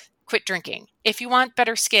time, quit drinking. If you want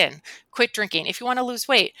better skin, quit drinking. If you want to lose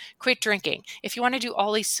weight, quit drinking. If you want to do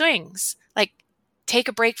all these things, like take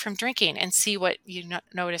a break from drinking and see what you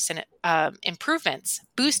notice in improvements.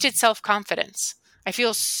 Boosted self-confidence. I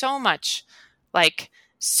feel so much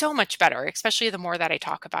better, especially the more that I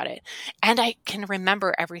talk about it. And I can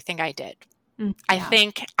remember everything I did. I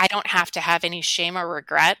think I don't have to have any shame or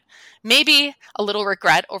regret. Maybe a little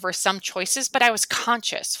regret over some choices, but I was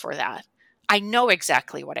conscious for that. I know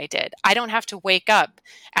exactly what I did. I don't have to wake up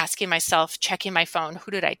asking myself, checking my phone,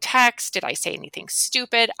 who did I text? Did I say anything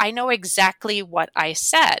stupid? I know exactly what I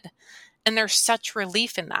said. And there's such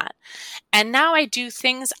relief in that. And now I do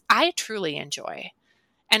things I truly enjoy.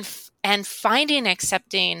 And finding,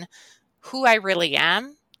 accepting who I really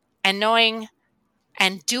am and knowing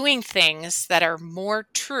and doing things that are more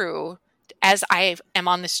true as I am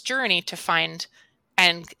on this journey to find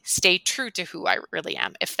and stay true to who I really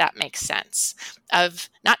am, if that makes sense, of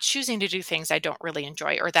not choosing to do things I don't really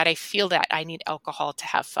enjoy or that I feel that I need alcohol to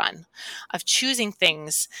have fun, of choosing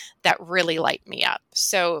things that really light me up.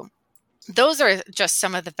 So those are just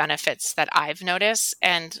some of the benefits that I've noticed.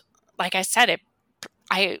 And like I said,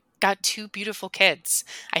 I got 2 beautiful kids.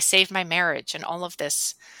 I saved my marriage and all of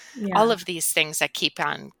this, all of these things that keep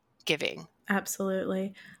on giving.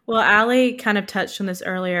 Absolutely. Well, Allie kind of touched on this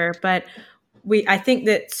earlier, but I think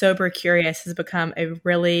that sober curious has become a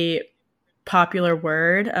really popular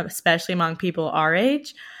word, especially among people our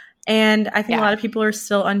age. And I think a lot of people are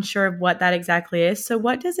still unsure of what that exactly is. So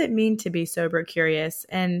what does it mean to be sober curious?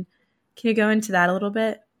 And can you go into that a little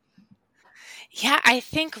bit? Yeah, I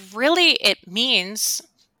think really it means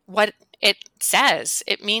what it says.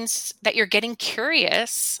 It means that you're getting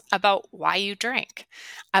curious about why you drink,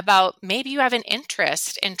 about maybe you have an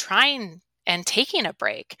interest in trying and taking a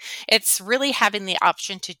break. It's really having the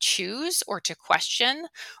option to choose or to question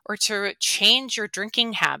or to change your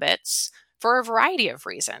drinking habits for a variety of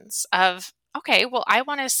reasons of, okay, well, I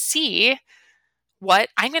want to see what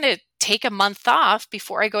I'm going to take a month off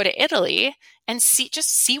before I go to Italy and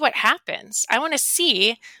see what happens. I want to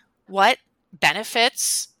see what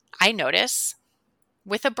benefits I notice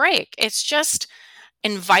with a break. It's just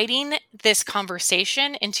inviting this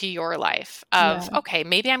conversation into your life of, okay,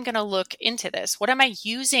 maybe I'm going to look into this. What am I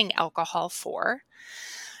using alcohol for?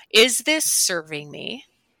 Is this serving me?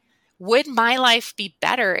 Would my life be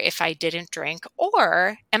better if I didn't drink?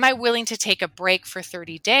 Or am I willing to take a break for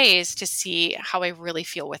 30 days to see how I really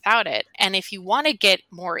feel without it? And if you want to get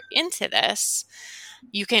more into this,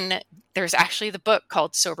 there's actually the book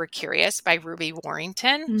called Sober Curious by Ruby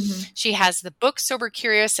Warrington. Mm-hmm. She has the book Sober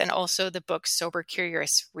Curious and also the book Sober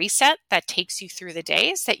Curious Reset that takes you through the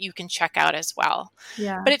days that you can check out as well.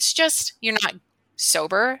 Yeah. But it's just, you're not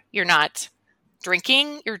sober, you're not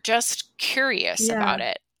drinking, you're just curious about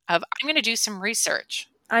it. I'm going to do some research.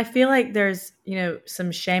 I feel like there's,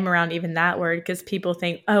 some shame around even that word because people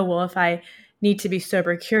think, oh, well, if I need to be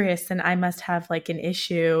sober curious, then I must have like an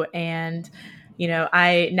issue. And,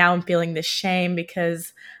 I'm feeling this shame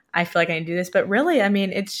because I feel like I need to do this. But really, I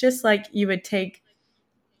mean, it's just like you would take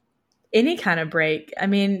any kind of break. I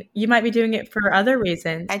mean, you might be doing it for other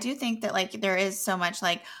reasons. I do think that like there is so much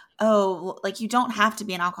like, oh, like you don't have to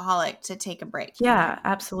be an alcoholic to take a break. Yeah,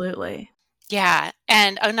 absolutely. Yeah.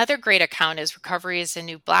 And another great account is Recovery is the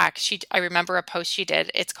New Black. I remember a post she did.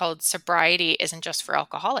 It's called Sobriety Isn't Just for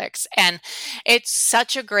Alcoholics. And it's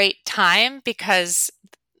such a great time because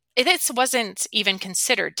it wasn't even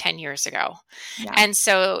considered 10 years ago. Yeah. And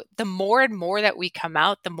so the more and more that we come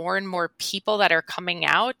out, the more and more people that are coming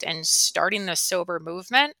out and starting the sober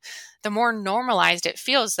movement, the more normalized it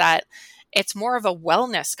feels that it's more of a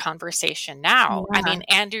wellness conversation now. Yeah. I mean,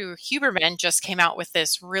 Andrew Huberman just came out with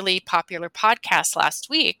this really popular podcast last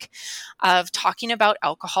week of talking about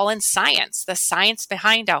alcohol and science, the science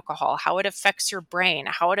behind alcohol, how it affects your brain,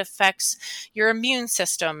 how it affects your immune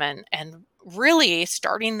system, and really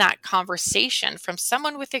starting that conversation from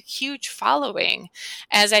someone with a huge following,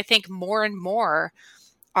 as I think more and more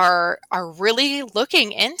are really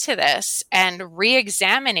looking into this and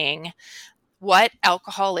re-examining what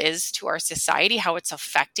alcohol is to our society, how it's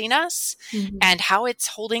affecting us, and how it's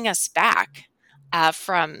holding us back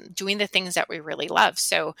from doing the things that we really love.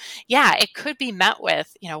 So yeah, it could be met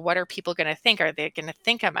with, what are people going to think? Are they going to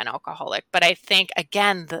think I'm an alcoholic? But I think,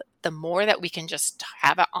 again, the more that we can just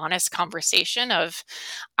have an honest conversation of,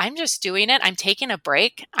 I'm just doing it. I'm taking a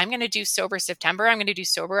break. I'm going to do sober September. I'm going to do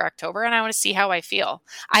sober October, and I want to see how I feel.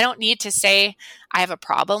 I don't need to say I have a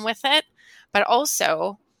problem with it, but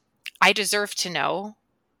also I deserve to know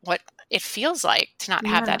what it feels like to not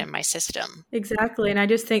have that in my system. Exactly. And I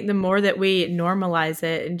just think the more that we normalize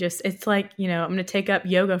it and just, it's like, I'm going to take up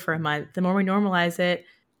yoga for a month. The more we normalize it,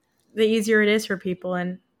 the easier it is for people.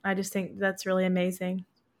 And I just think that's really amazing.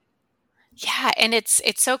 Yeah, and it's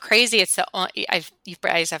so crazy. It's the only, you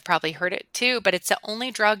guys have probably heard it too, but it's the only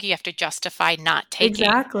drug you have to justify not taking.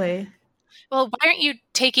 Exactly. Well, why aren't you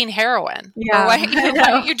taking heroin? Yeah, or why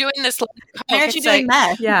aren't you doing this? Why aren't you doing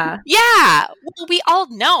meth? Yeah. Yeah. Well, we all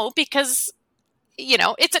know because,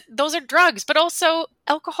 those are drugs, but also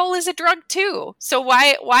alcohol is a drug too. So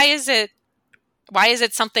why is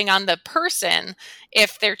it something on the person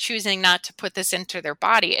if they're choosing not to put this into their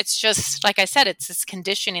body? It's just, like I said, it's this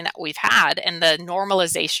conditioning that we've had and the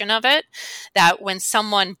normalization of it, that when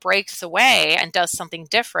someone breaks away and does something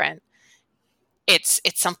different, it's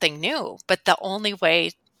something new. But the only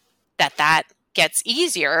way that gets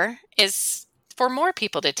easier is for more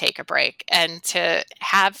people to take a break and to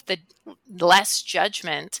have the less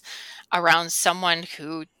judgment around someone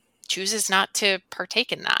who chooses not to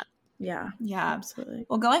partake in that. Yeah, absolutely.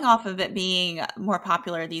 Well, going off of it being more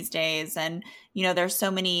popular these days, and there's so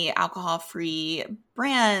many alcohol-free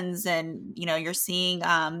brands, and you're seeing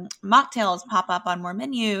mocktails pop up on more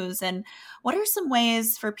menus. And what are some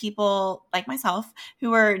ways for people like myself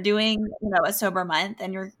who are doing a sober month,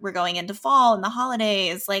 and we're going into fall and the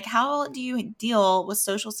holidays? Like, how do you deal with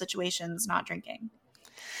social situations not drinking?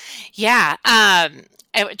 Yeah,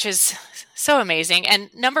 which is so amazing.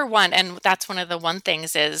 And number one, and that's one of the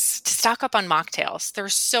things, is to stock up on mocktails.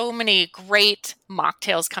 There's so many great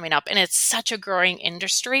mocktails coming up, and it's such a growing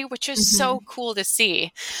industry, which is so cool to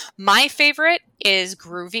see. My favorite is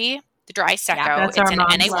Groovy, the Dry Secco. It's an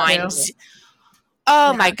NA wine.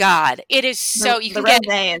 Oh my God. It is so, the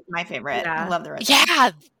rosé is my favorite. I love the rosé.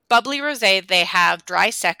 Yeah. Bubbly rosé, they have Dry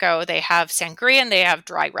Secco, they have sangria, and they have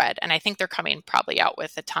dry red. And I think they're coming probably out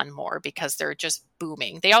with a ton more because they're just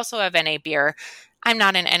booming. They also have NA beer. I'm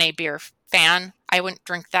not an NA beer fan. I wouldn't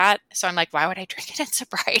drink that. So I'm like, why would I drink it in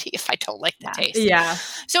sobriety if I don't like the taste? Yeah.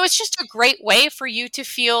 So it's just a great way for you to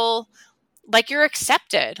feel like you're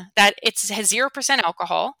accepted, that it has 0%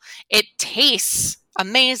 alcohol. It tastes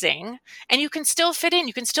amazing, and you can still fit in.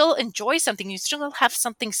 You can still enjoy something. You still have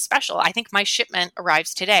something special. I think my shipment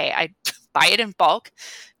arrives today. I buy it in bulk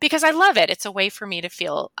because I love it. It's a way for me to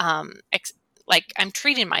feel like I'm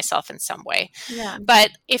treating myself in some way. Yeah.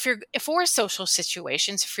 But for social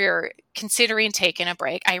situations, if you're considering taking a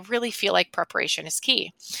break, I really feel like preparation is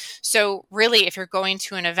key. So really, if you're going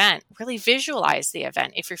to an event, really visualize the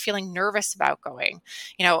event. If you're feeling nervous about going,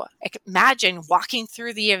 imagine walking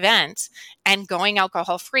through the event and going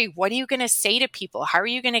alcohol free. What are you going to say to people? How are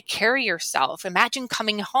you going to carry yourself? Imagine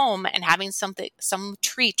coming home and having some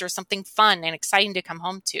treat or something fun and exciting to come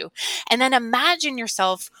home to. And then imagine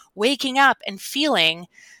yourself waking up and feeling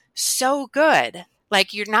so good.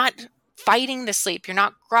 Like you're not fighting the sleep. You're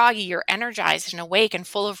not groggy. You're energized and awake and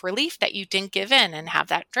full of relief that you didn't give in and have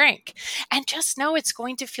that drink. And just know it's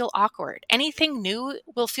going to feel awkward. Anything new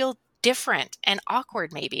will feel different and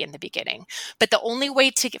awkward maybe in the beginning. But the only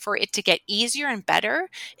way for it to get easier and better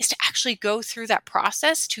is to actually go through that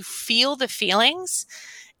process, to feel the feelings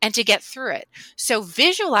and to get through it. So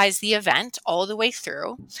visualize the event all the way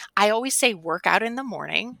through. I always say work out in the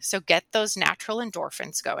morning. So get those natural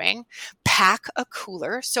endorphins going. Pack a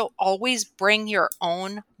cooler. So always bring your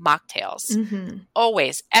own mocktails. Mm-hmm.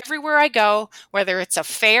 Always. Everywhere I go, whether it's a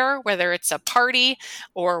fair, whether it's a party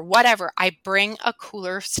or whatever, I bring a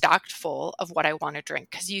cooler stocked full of what I want to drink,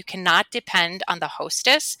 because you cannot depend on the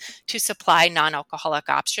hostess to supply non-alcoholic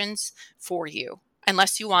options for you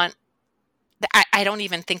unless you want. I don't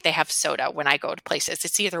even think they have soda when I go to places.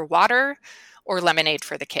 It's either water or lemonade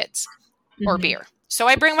for the kids or beer. So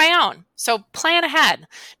I bring my own. So plan ahead.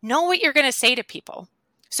 Know what you're going to say to people.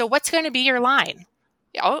 So what's going to be your line?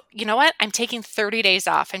 Oh, you know what? I'm taking 30 days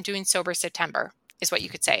off. I'm doing sober September is what you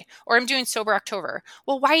could say. Or I'm doing sober October.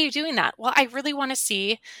 Well, why are you doing that? Well, I really want to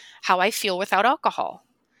see how I feel without alcohol.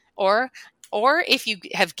 Or if you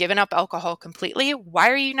have given up alcohol completely, why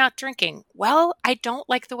are you not drinking? Well, I don't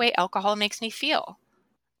like the way alcohol makes me feel.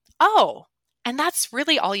 Oh, and that's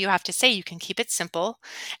really all you have to say. You can keep it simple.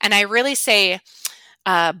 And I really say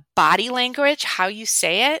body language, how you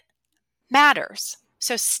say it, matters.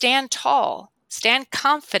 So stand tall, stand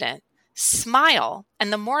confident, smile.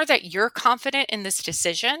 And the more that you're confident in this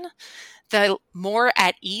decision, the more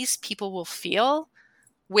at ease people will feel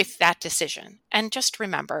with that decision. And just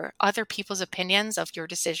remember, other people's opinions of your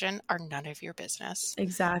decision are none of your business.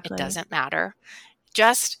 Exactly. It doesn't matter.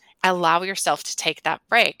 Just allow yourself to take that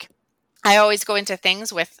break. I always go into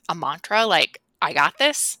things with a mantra like, I got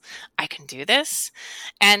this, I can do this.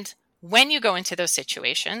 And when you go into those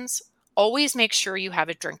situations, always make sure you have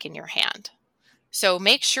a drink in your hand. So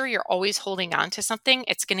make sure you're always holding on to something.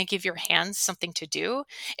 It's going to give your hands something to do.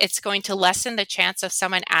 It's going to lessen the chance of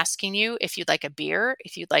someone asking you if you'd like a beer,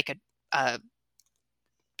 if you'd like a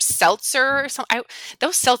seltzer or something.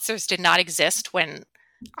 Those seltzers did not exist when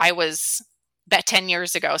I was that 10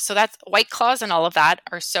 years ago. So that's White Claws and all of that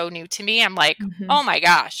are so new to me. I'm like, oh my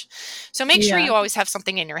gosh. So make sure you always have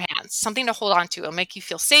something in your hands, something to hold on to. It'll make you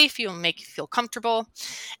feel safe. It'll make you feel comfortable.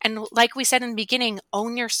 And like we said in the beginning,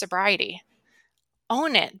 own your sobriety.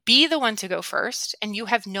 Own it. Be the one to go first. And you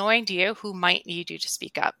have no idea who might need you to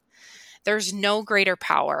speak up. There's no greater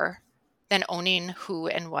power than owning who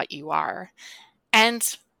and what you are.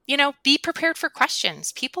 And, be prepared for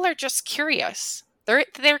questions. People are just curious. They're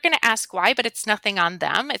going to ask why, but it's nothing on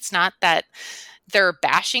them. It's not that they're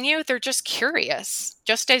bashing you. They're just curious,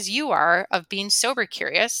 just as you are of being sober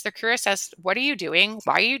curious. They're curious as what are you doing?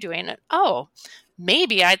 Why are you doing it? Oh,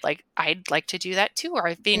 maybe I'd like to do that too. Or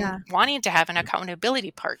I've been wanting to have an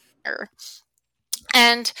accountability partner.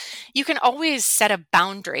 And you can always set a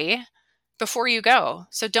boundary before you go.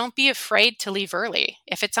 So don't be afraid to leave early.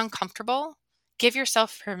 If it's uncomfortable, give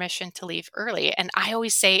yourself permission to leave early. And I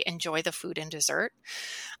always say, enjoy the food and dessert.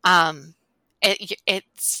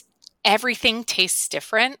 It's everything tastes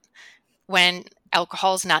different when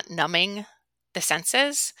alcohol's not numbing the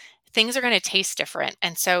senses. Things are going to taste different.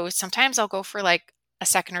 And so sometimes I'll go for like a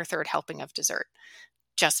second or third helping of dessert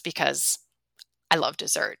just because I love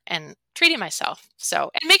dessert and treating myself.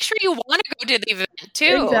 So, and make sure you want to go to the event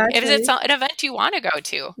too. Exactly. If it's an event you want to go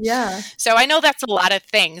to. Yeah. So I know that's a lot of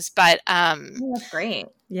things, but that's great.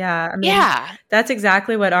 Yeah. That's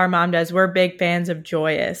exactly what our mom does. We're big fans of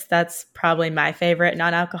Joyous. That's probably my favorite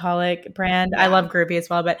non-alcoholic brand. Yeah. I love Groovy as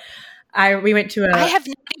well, but we went to I have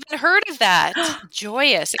not even heard of that.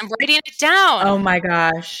 Joyous. I'm writing it down. Oh my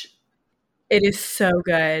gosh. It is so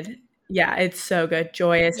good. Yeah, it's so good.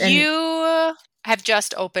 Joyous. And you have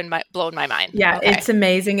just blown my mind. Yeah, okay. It's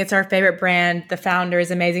amazing. It's our favorite brand. The founder is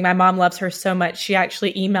amazing. My mom loves her so much. She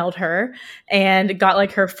actually emailed her and got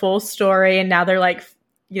like her full story. And now they're like,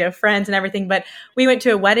 friends and everything. But we went to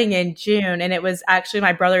a wedding in June and it was actually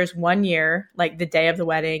my brother's 1 year, like the day of the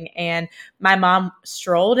wedding. And my mom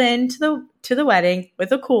strolled into the wedding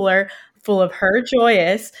with a cooler full of her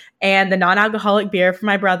Joyous and the non-alcoholic beer for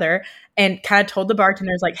my brother and kind of told the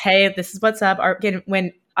bartenders like, hey, this is what's up.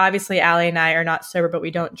 When obviously Allie and I are not sober, but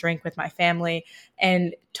we don't drink with my family,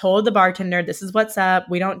 and told the bartender, this is what's up.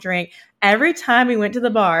 We don't drink. Every time we went to the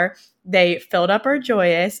bar, they filled up our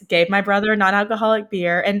Joyous, gave my brother a non-alcoholic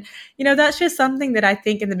beer. And, that's just something that I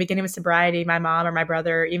think in the beginning of sobriety, my mom or my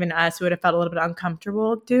brother, even us, would have felt a little bit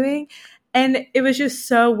uncomfortable doing. And it was just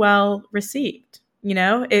so well received.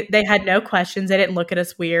 They had no questions. They didn't look at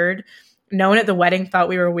us weird. No one at the wedding thought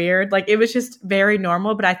we were weird. Like, it was just very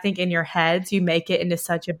normal. But I think in your heads, you make it into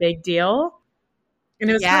such a big deal. And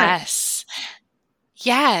it was Yes.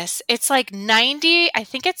 Yes. It's like 80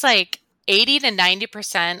 to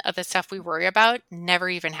 90% of the stuff we worry about never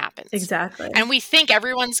even happens. Exactly. And we think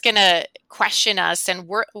everyone's going to question us and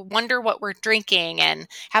wonder what we're drinking and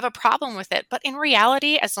have a problem with it. But in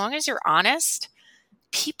reality, as long as you're honest,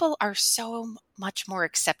 people are so much more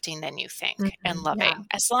accepting than you think and loving. Yeah.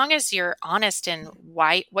 As long as you're honest in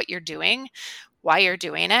what you're doing, why you're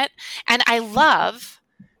doing it. And can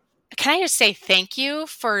I just say thank you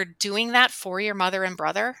for doing that for your mother and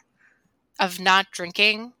brother, of not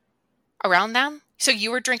drinking around them? So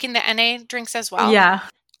you were drinking the NA drinks as well? Yeah.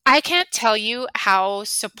 I can't tell you how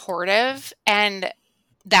supportive and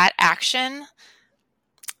that action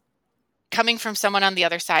coming from someone on the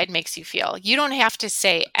other side makes you feel. You don't have to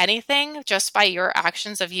say anything, just by your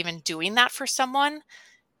actions of even doing that for someone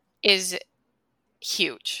is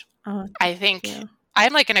huge. Oh, I think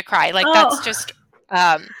I'm like going to cry. Like that's just,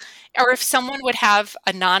 or if someone would have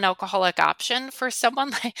a non-alcoholic option for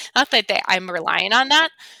someone, not that I'm relying on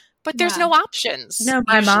that, but there's no options. No,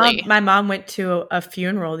 my mom went to a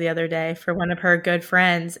funeral the other day for one of her good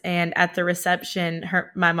friends, and at the reception,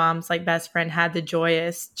 my mom's like best friend had the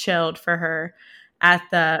Joyous chilled for her at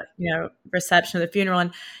the reception of the funeral,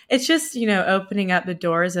 and it's just opening up the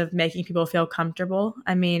doors of making people feel comfortable.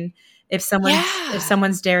 I mean, if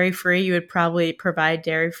someone's dairy free, you would probably provide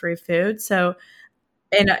dairy free food. So,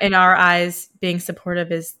 in our eyes, being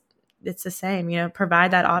supportive it's the same, provide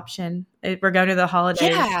that option. We're going to the holidays.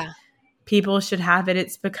 Yeah. People should have it.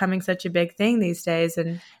 It's becoming such a big thing these days.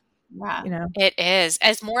 And, it is,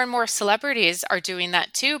 as more and more celebrities are doing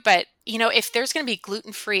that too. But, if there's going to be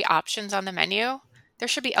gluten-free options on the menu, there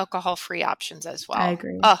should be alcohol-free options as well. I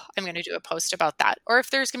agree. Oh, I'm going to do a post about that. Or if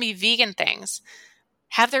there's going to be vegan things,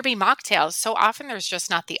 have there be mocktails. So often there's just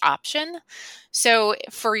not the option. So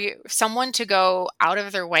for someone to go out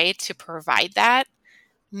of their way to provide that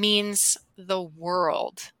means the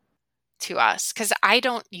world to us, because I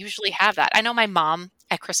don't usually have that. I know my mom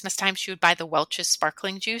at Christmas time, she would buy the Welch's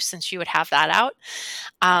sparkling juice and she would have that out.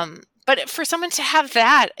 But for someone to have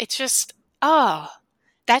that, it's just, that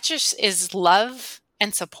just is love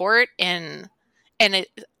and support, and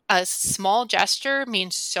a small gesture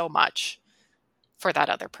means so much for that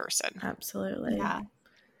other person. Absolutely. Yeah.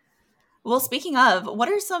 Well, speaking of,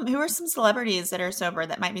 who are some celebrities that are sober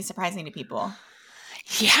that might be surprising to people?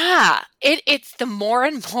 Yeah, it's the more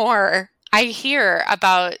and more I hear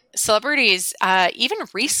about celebrities, even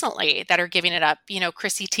recently, that are giving it up.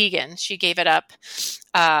 Chrissy Teigen, she gave it up,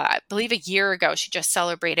 I believe a year ago. She just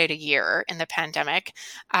celebrated a year in the pandemic.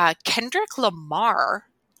 Kendrick Lamar,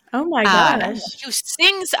 oh my gosh, who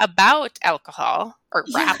sings about alcohol or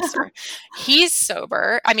raps, or he's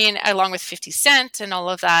sober. I mean, along with 50 Cent and all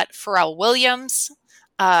of that. Pharrell Williams,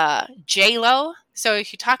 J-Lo. So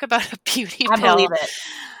if you talk about a beauty pill, believe it.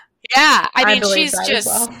 Yeah, I mean, she's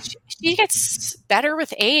just she gets better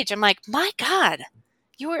with age. I'm like, my God,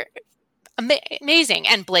 you were amazing.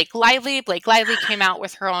 And Blake Lively came out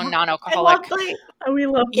with her own non-alcoholic. We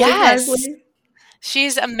love Blake Lively.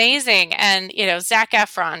 She's amazing. And, Zac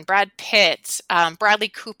Efron, Brad Pitt, Bradley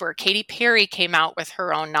Cooper, Katy Perry came out with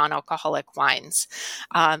her own non-alcoholic wines,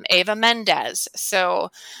 Eva Mendes. So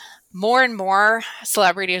more and more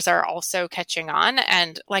celebrities are also catching on.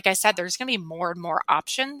 And like I said, there's going to be more and more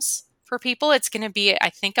options for people. It's going to be, I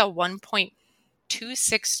think, a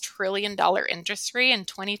 $1.26 trillion industry in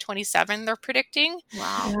 2027, they're predicting.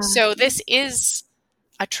 Wow. Yeah. So this is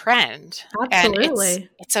a trend. Absolutely. And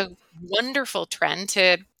it's a wonderful trend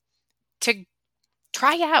to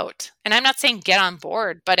try out. And I'm not saying get on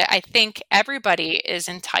board, but I think everybody is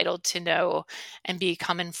entitled to know and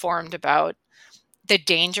become informed about the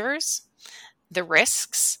dangers, the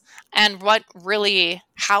risks, and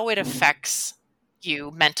how it affects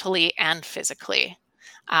you mentally and physically.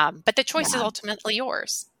 But the choice is ultimately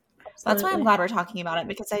yours. That's why I'm glad we're talking about it,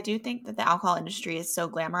 because I do think that the alcohol industry is so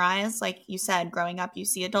glamorized. Like you said, growing up, you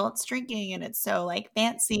see adults drinking and it's so like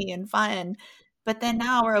fancy and fun. But then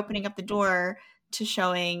now we're opening up the door to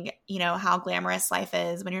showing, how glamorous life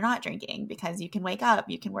is when you're not drinking, because you can wake up,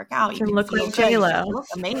 you can work out, you can look feel like good, J-Lo. you can look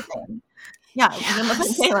amazing. Yeah, you can look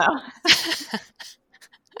like J-Lo.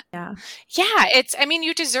 Yeah. Yeah,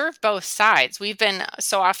 you deserve both sides. We've been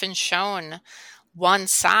so often shown one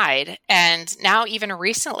side, and now even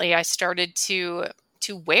recently I started to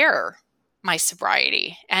wear my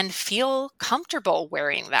sobriety and feel comfortable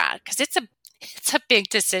wearing that, because it's a big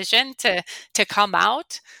decision to come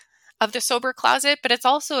out of the sober closet, but it's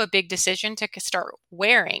also a big decision to start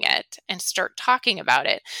wearing it and start talking about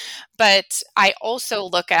it. But I also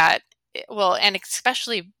look at, and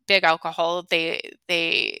especially big alcohol,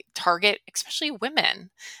 they target especially women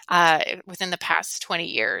within the past 20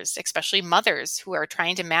 years, especially mothers who are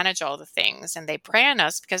trying to manage all the things. And they prey on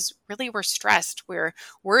us because really we're stressed. We're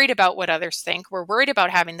worried about what others think. We're worried about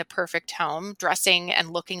having the perfect home, dressing and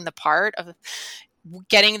looking the part, of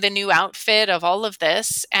getting the new outfit, of all of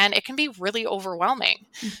this. And it can be really overwhelming.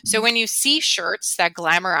 Mm-hmm. So when you see shirts that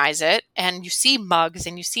glamorize it, and you see mugs,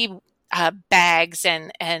 and you see bags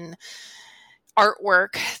and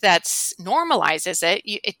artwork that normalizes it,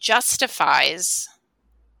 it justifies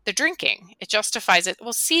the drinking. It justifies it.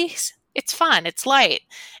 Well, see, it's fun, it's light,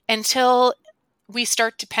 until we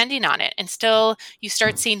start depending on it. And still you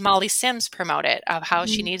start seeing Molly Sims promote it, of how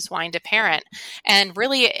she needs wine to parent. And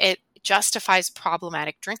really it justifies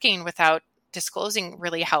problematic drinking without disclosing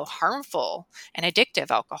really how harmful and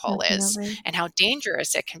addictive alcohol is, and how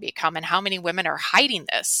dangerous it can become, and how many women are hiding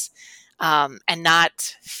this. And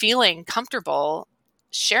not feeling comfortable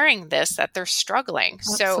sharing this, that they're struggling.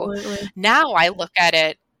 Absolutely. So now I look at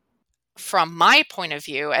it from my point of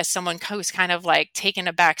view as someone who's kind of like taken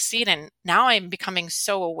a back seat, and now I'm becoming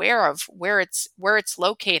so aware of where it's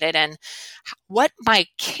located and what my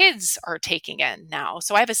kids are taking in now.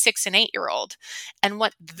 So I have a 6 and 8-year-old, and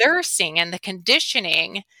what they're seeing, and the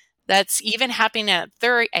conditioning that's even happening at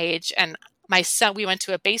their age. And my son, we went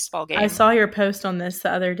to a baseball game. I saw your post on this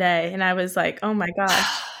the other day, and I was like, oh my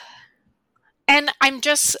gosh. And I'm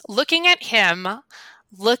just looking at him,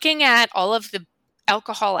 looking at all of the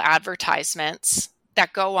alcohol advertisements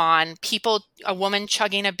that go on, a woman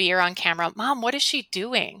chugging a beer on camera. Mom, what is she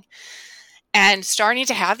doing? And starting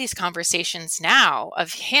to have these conversations now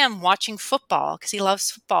of him watching football, because he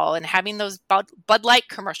loves football, and having those Bud Light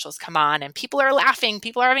commercials come on, and people are laughing,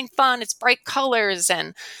 people are having fun, it's bright colors,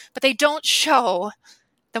 but they don't show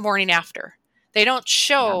the morning after. They don't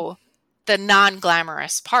show the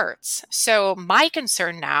non-glamorous parts. So my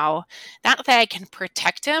concern now, not that I can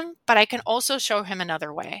protect him, but I can also show him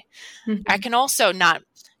another way. Mm-hmm. I can also not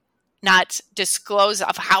disclose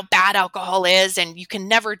of how bad alcohol is, and you can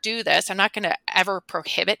never do this. I'm not going to ever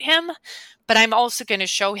prohibit him, but I'm also going to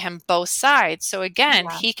show him both sides. So again,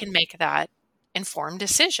 he can make that informed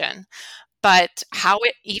decision. But how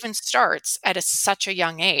it even starts at such a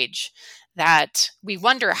young age that we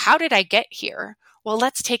wonder, how did I get here? Well,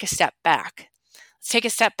 let's take a step back. Let's take a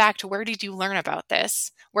step back to, where did you learn about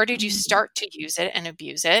this? Where did you start to use it and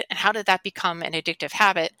abuse it? And how did that become an addictive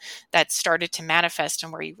habit that started to manifest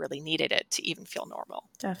and where you really needed it to even feel normal?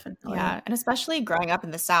 Definitely. Yeah. And especially growing up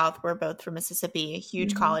in the South, we're both from Mississippi, a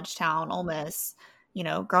huge college town, Ole Miss, you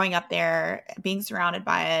know, growing up there, being surrounded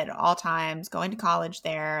by it at all times, going to college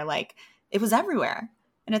there, like it was everywhere.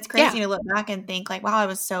 And it's crazy to look back and think like, wow, I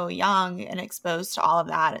was so young and exposed to all of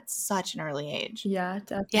that at such an early age. Yeah,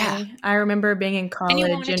 definitely. Yeah. I remember being in college. And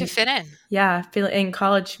you wanted to fit in. Yeah, in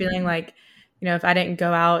college feeling like, you know, if I didn't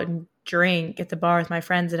go out and drink at the bar with my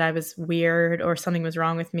friends, that I was weird or something was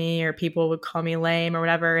wrong with me, or people would call me lame or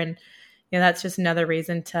whatever. And, you know, that's just another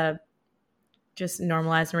reason to just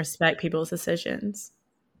normalize and respect people's decisions.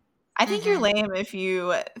 I think you're lame if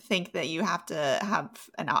you think that you have to have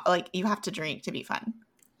you have to drink to be fun.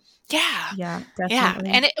 Yeah, definitely.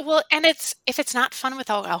 Yeah, and if it's not fun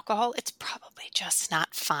without alcohol, it's probably just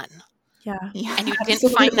not fun. Yeah, and you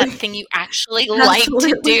didn't find that thing you actually like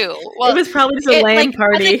to do. Well, it was probably just a lame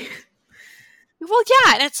party. Well,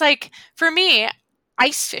 yeah, and it's like, for me,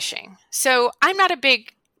 ice fishing. So I'm not a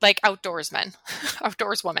big outdoors woman,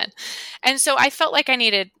 and so I felt like I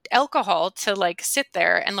needed alcohol to sit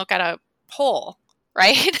there and look at a hole,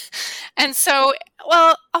 right? And so,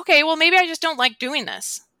 maybe I just don't like doing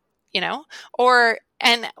this. And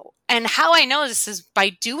how I know this is by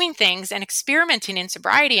doing things and experimenting in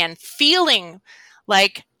sobriety and feeling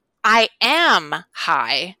like I am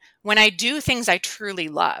high when I do things I truly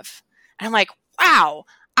love. And I'm like, wow,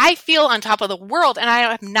 I feel on top of the world and I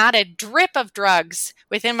have not a drip of drugs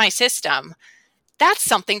within my system. That's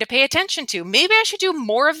something to pay attention to. Maybe I should do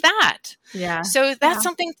more of that. Yeah. So that's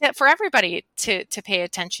something that for everybody to pay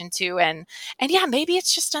attention to. And yeah, maybe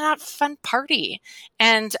it's just a not fun party.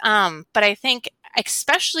 And, but I think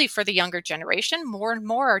especially for the younger generation, more and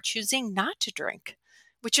more are choosing not to drink,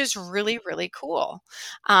 which is really, really cool.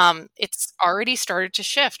 It's already started to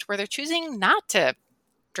shift where they're choosing not to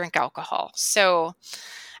drink alcohol. So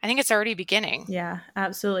I think it's already beginning. Yeah,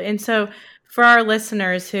 absolutely. And so for our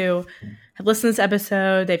listeners who have listened to this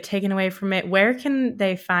episode, they've taken away from it, where can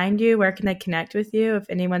they find you? Where can they connect with you if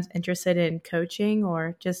anyone's interested in coaching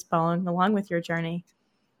or just following along with your journey?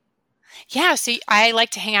 Yeah, so I like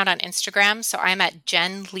to hang out on Instagram. So I'm at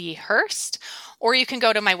Jen Hirst, or you can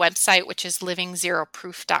go to my website, which is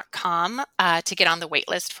livingzeroproof.com, to get on the wait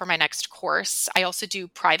list for my next course. I also do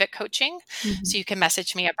private coaching. So you can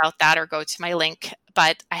message me about that or go to my link.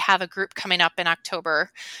 But I have a group coming up in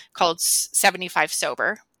October called 75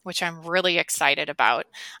 Sober, which I'm really excited about.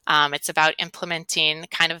 It's about implementing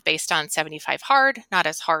kind of based on 75 hard, not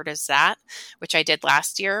as hard as that, which I did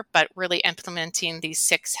last year, but really implementing these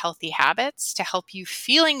 6 healthy habits to help you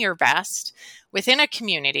feeling your best within a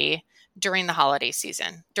community during the holiday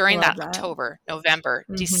season, during that October, November,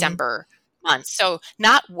 December months. So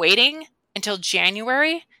not waiting until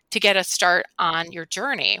January to get a start on your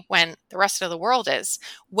journey when the rest of the world is,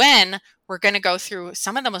 when we're going to go through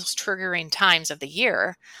some of the most triggering times of the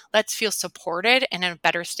year. Let's feel supported and in a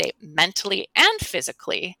better state mentally and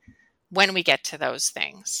physically when we get to those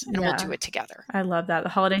things, and we'll do it together. I love that. The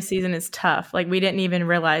holiday season is tough. Like, we didn't even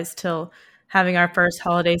realize till having our first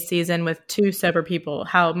holiday season with 2 sober people,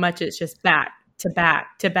 how much it's just back to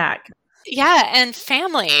back to back. Yeah, and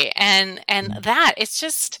family and that. It's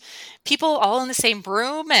just people all in the same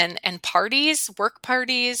room and parties, work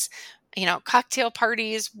parties, cocktail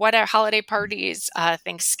parties, whatever, holiday parties,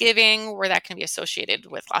 Thanksgiving, where that can be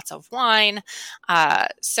associated with lots of wine.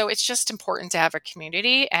 So it's just important to have a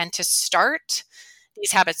community and to start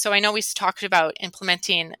these habits. So I know we talked about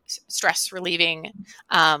implementing stress relieving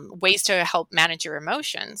ways to help manage your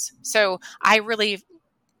emotions. So I really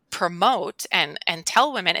promote and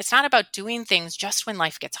tell women it's not about doing things just when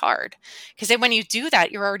life gets hard, because then when you do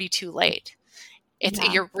that, you're already too late.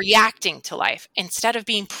 You're reacting to life instead of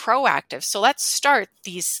being proactive. So let's start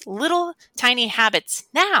these little tiny habits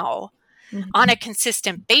now on a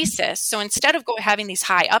consistent basis. So instead of having these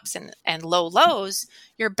high ups and low lows,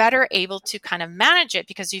 you're better able to kind of manage it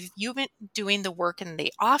because you've been doing the work in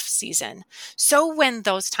the off season. So when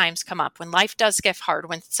those times come up, when life does get hard,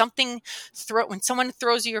 when someone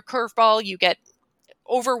throws you a curveball, you get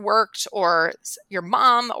overworked, or your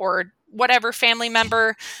mom or whatever family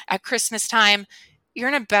member at Christmas time, you're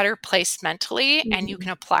in a better place mentally and you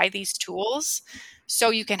can apply these tools so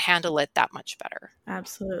you can handle it that much better.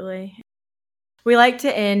 Absolutely. We like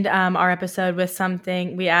to end our episode with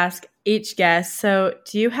something we ask each guest. So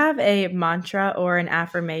do you have a mantra or an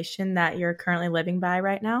affirmation that you're currently living by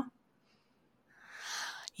right now?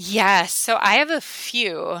 Yes. So I have a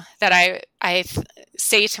few that I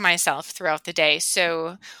say to myself throughout the day.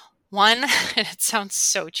 So one, and it sounds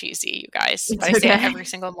so cheesy, you guys, but I say it every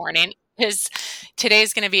single morning, is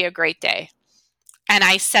today's going to be a great day. And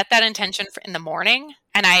I set that intention in the morning,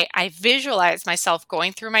 and I visualize myself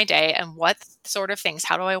going through my day and what sort of things,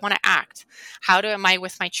 how do I want to act? Am I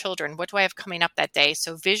with my children? What do I have coming up that day?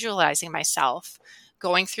 So visualizing myself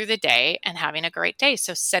going through the day and having a great day.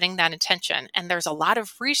 So setting that intention. And there's a lot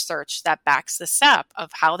of research that backs this up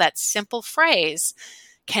of how that simple phrase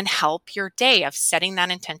can help your day of setting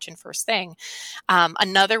that intention first thing.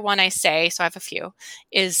 Another one I say, so I have a few,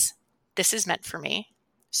 is this is meant for me.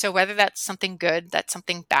 So whether that's something good, that's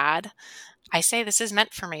something bad, I say this is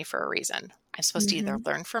meant for me for a reason. I'm supposed to either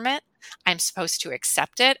learn from it, I'm supposed to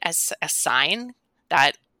accept it as a sign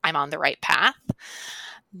that I'm on the right path.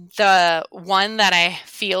 The one that I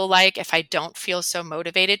feel like if I don't feel so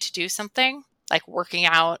motivated to do something, like working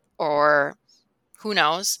out or who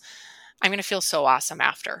knows, I'm going to feel so awesome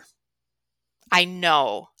after. I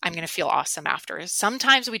know I'm going to feel awesome after.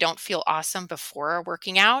 Sometimes we don't feel awesome before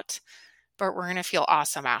working out, but we're going to feel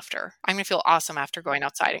awesome after. I'm going to feel awesome after going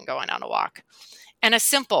outside and going on a walk. And a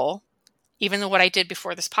simple, even though what I did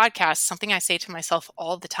before this podcast, something I say to myself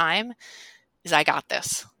all the time is, I got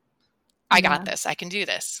this. I got this. I can do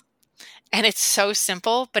this. And it's so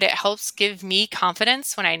simple, but it helps give me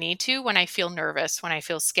confidence when I need to, when I feel nervous, when I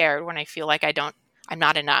feel scared, when I feel like I'm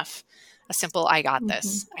not enough. A simple, I got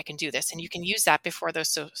this. I can do this. And you can use that before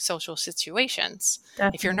those social situations.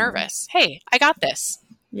 Definitely. If you're nervous, hey, I got this.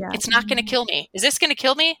 Yeah. It's not going to kill me. Is this going to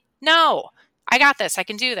kill me? No, I got this. I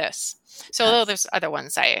can do this. So although there's other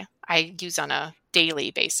ones I use on a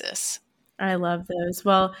daily basis. I love those.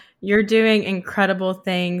 Well, you're doing incredible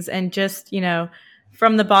things. And just,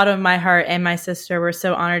 from the bottom of my heart and my sister, we're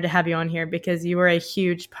so honored to have you on here because you were a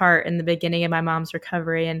huge part in the beginning of my mom's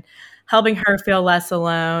recovery and helping her feel less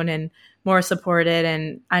alone and more supported.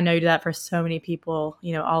 And I know you do that for so many people,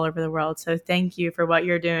 all over the world. So thank you for what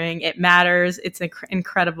you're doing. It matters. It's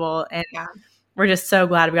incredible. And we're just so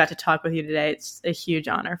glad we got to talk with you today. It's a huge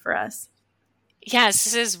honor for us. Yes,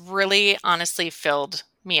 this has really honestly filled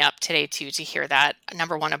me up today too, to hear that,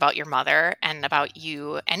 number one, about your mother and about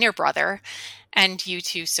you and your brother and you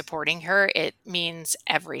two supporting her. It means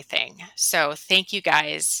everything. So thank you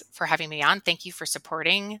guys for having me on. Thank you for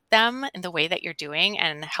supporting them in the way that you're doing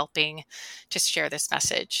and helping to share this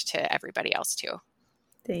message to everybody else too.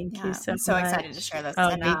 Thank you so much. I'm so excited to share this. Oh,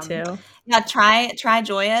 and, me too. Yeah, try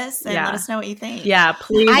Joyous and let us know what you think. Yeah,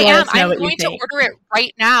 please. I'm going to order it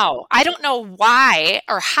right now. I don't know why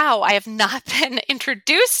or how I have not been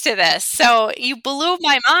introduced to this. So you blew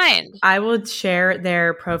my mind. I will share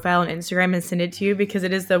their profile on Instagram and send it to you because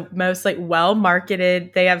it is the most well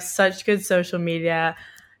marketed. They have such good social media.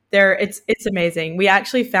 It's amazing. We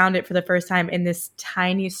actually found it for the first time in this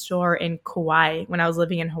tiny store in Kauai when I was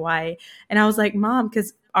living in Hawaii. And I was like, Mom,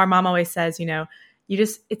 because our mom always says,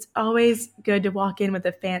 it's always good to walk in with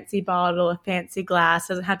a fancy bottle, a fancy glass.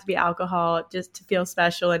 Doesn't have to be alcohol, just to feel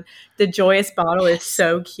special. And the Joyous bottle is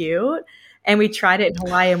so cute. And we tried it in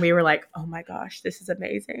Hawaii and we were like, oh my gosh, this is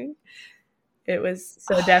amazing. It was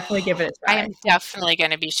so definitely give it a try. I am definitely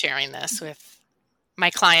going to be sharing this with my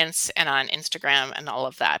clients and on Instagram and all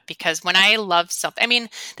of that, because when I love something,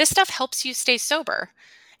 this stuff helps you stay sober.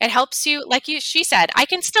 It helps you, she said, I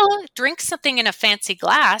can still drink something in a fancy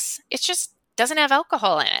glass. It just doesn't have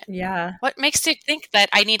alcohol in it. Yeah. What makes you think that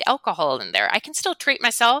I need alcohol in there? I can still treat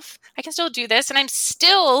myself. I can still do this. And I'm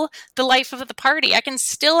still the life of the party. I can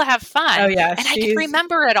still have fun. Oh, yeah. And I can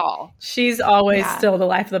remember it all. She's always still the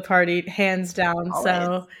life of the party, hands down. Always.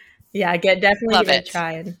 So, yeah, definitely give it a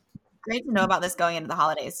try. And great to know about this going into the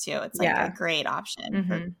holidays too. It's a great option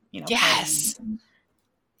for yes, parties.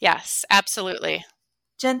 Yes, absolutely.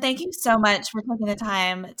 Jen, thank you so much for taking the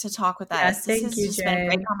time to talk with us. This has just been a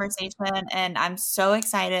great conversation, and I'm so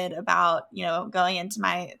excited about going into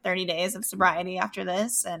my 30 days of sobriety after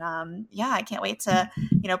this. And I can't wait to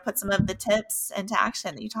put some of the tips into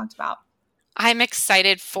action that you talked about. I'm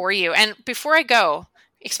excited for you. And before I go,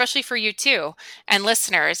 especially for you too, and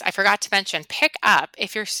listeners, I forgot to mention,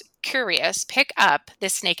 if you're curious, pick up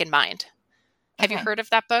This Naked Mind. Have you heard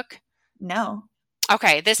of that book? No.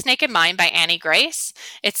 Okay, This Naked Mind by Annie Grace.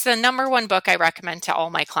 It's the number one book I recommend to all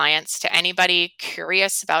my clients, to anybody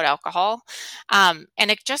curious about alcohol. And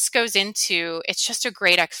it just goes into, it's just a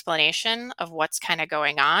great explanation of what's kind of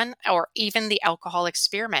going on, or even the alcohol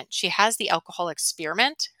experiment. She has the alcohol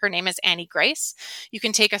experiment. Her name is Annie Grace. You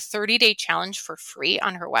can take a 30-day challenge for free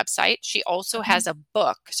on her website. She also has a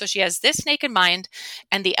book. So she has This Naked Mind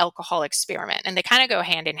and the alcohol experiment, and they kind of go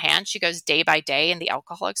hand in hand. She goes day by day in the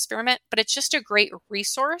alcohol experiment, but it's just a great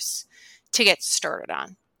resource to get started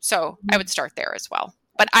on. So I would start there as well.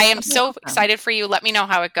 But I am so excited for you. Let me know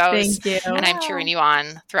how it goes. Thank you. And I'm cheering you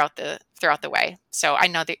on throughout the way. So I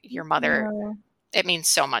know that your mother, it means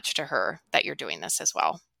so much to her that you're doing this as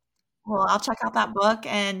well. Well, I'll check out that book,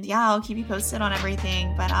 and I'll keep you posted on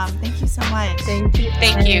everything. But thank you so much. Thank you.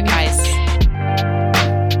 Thank you, guys.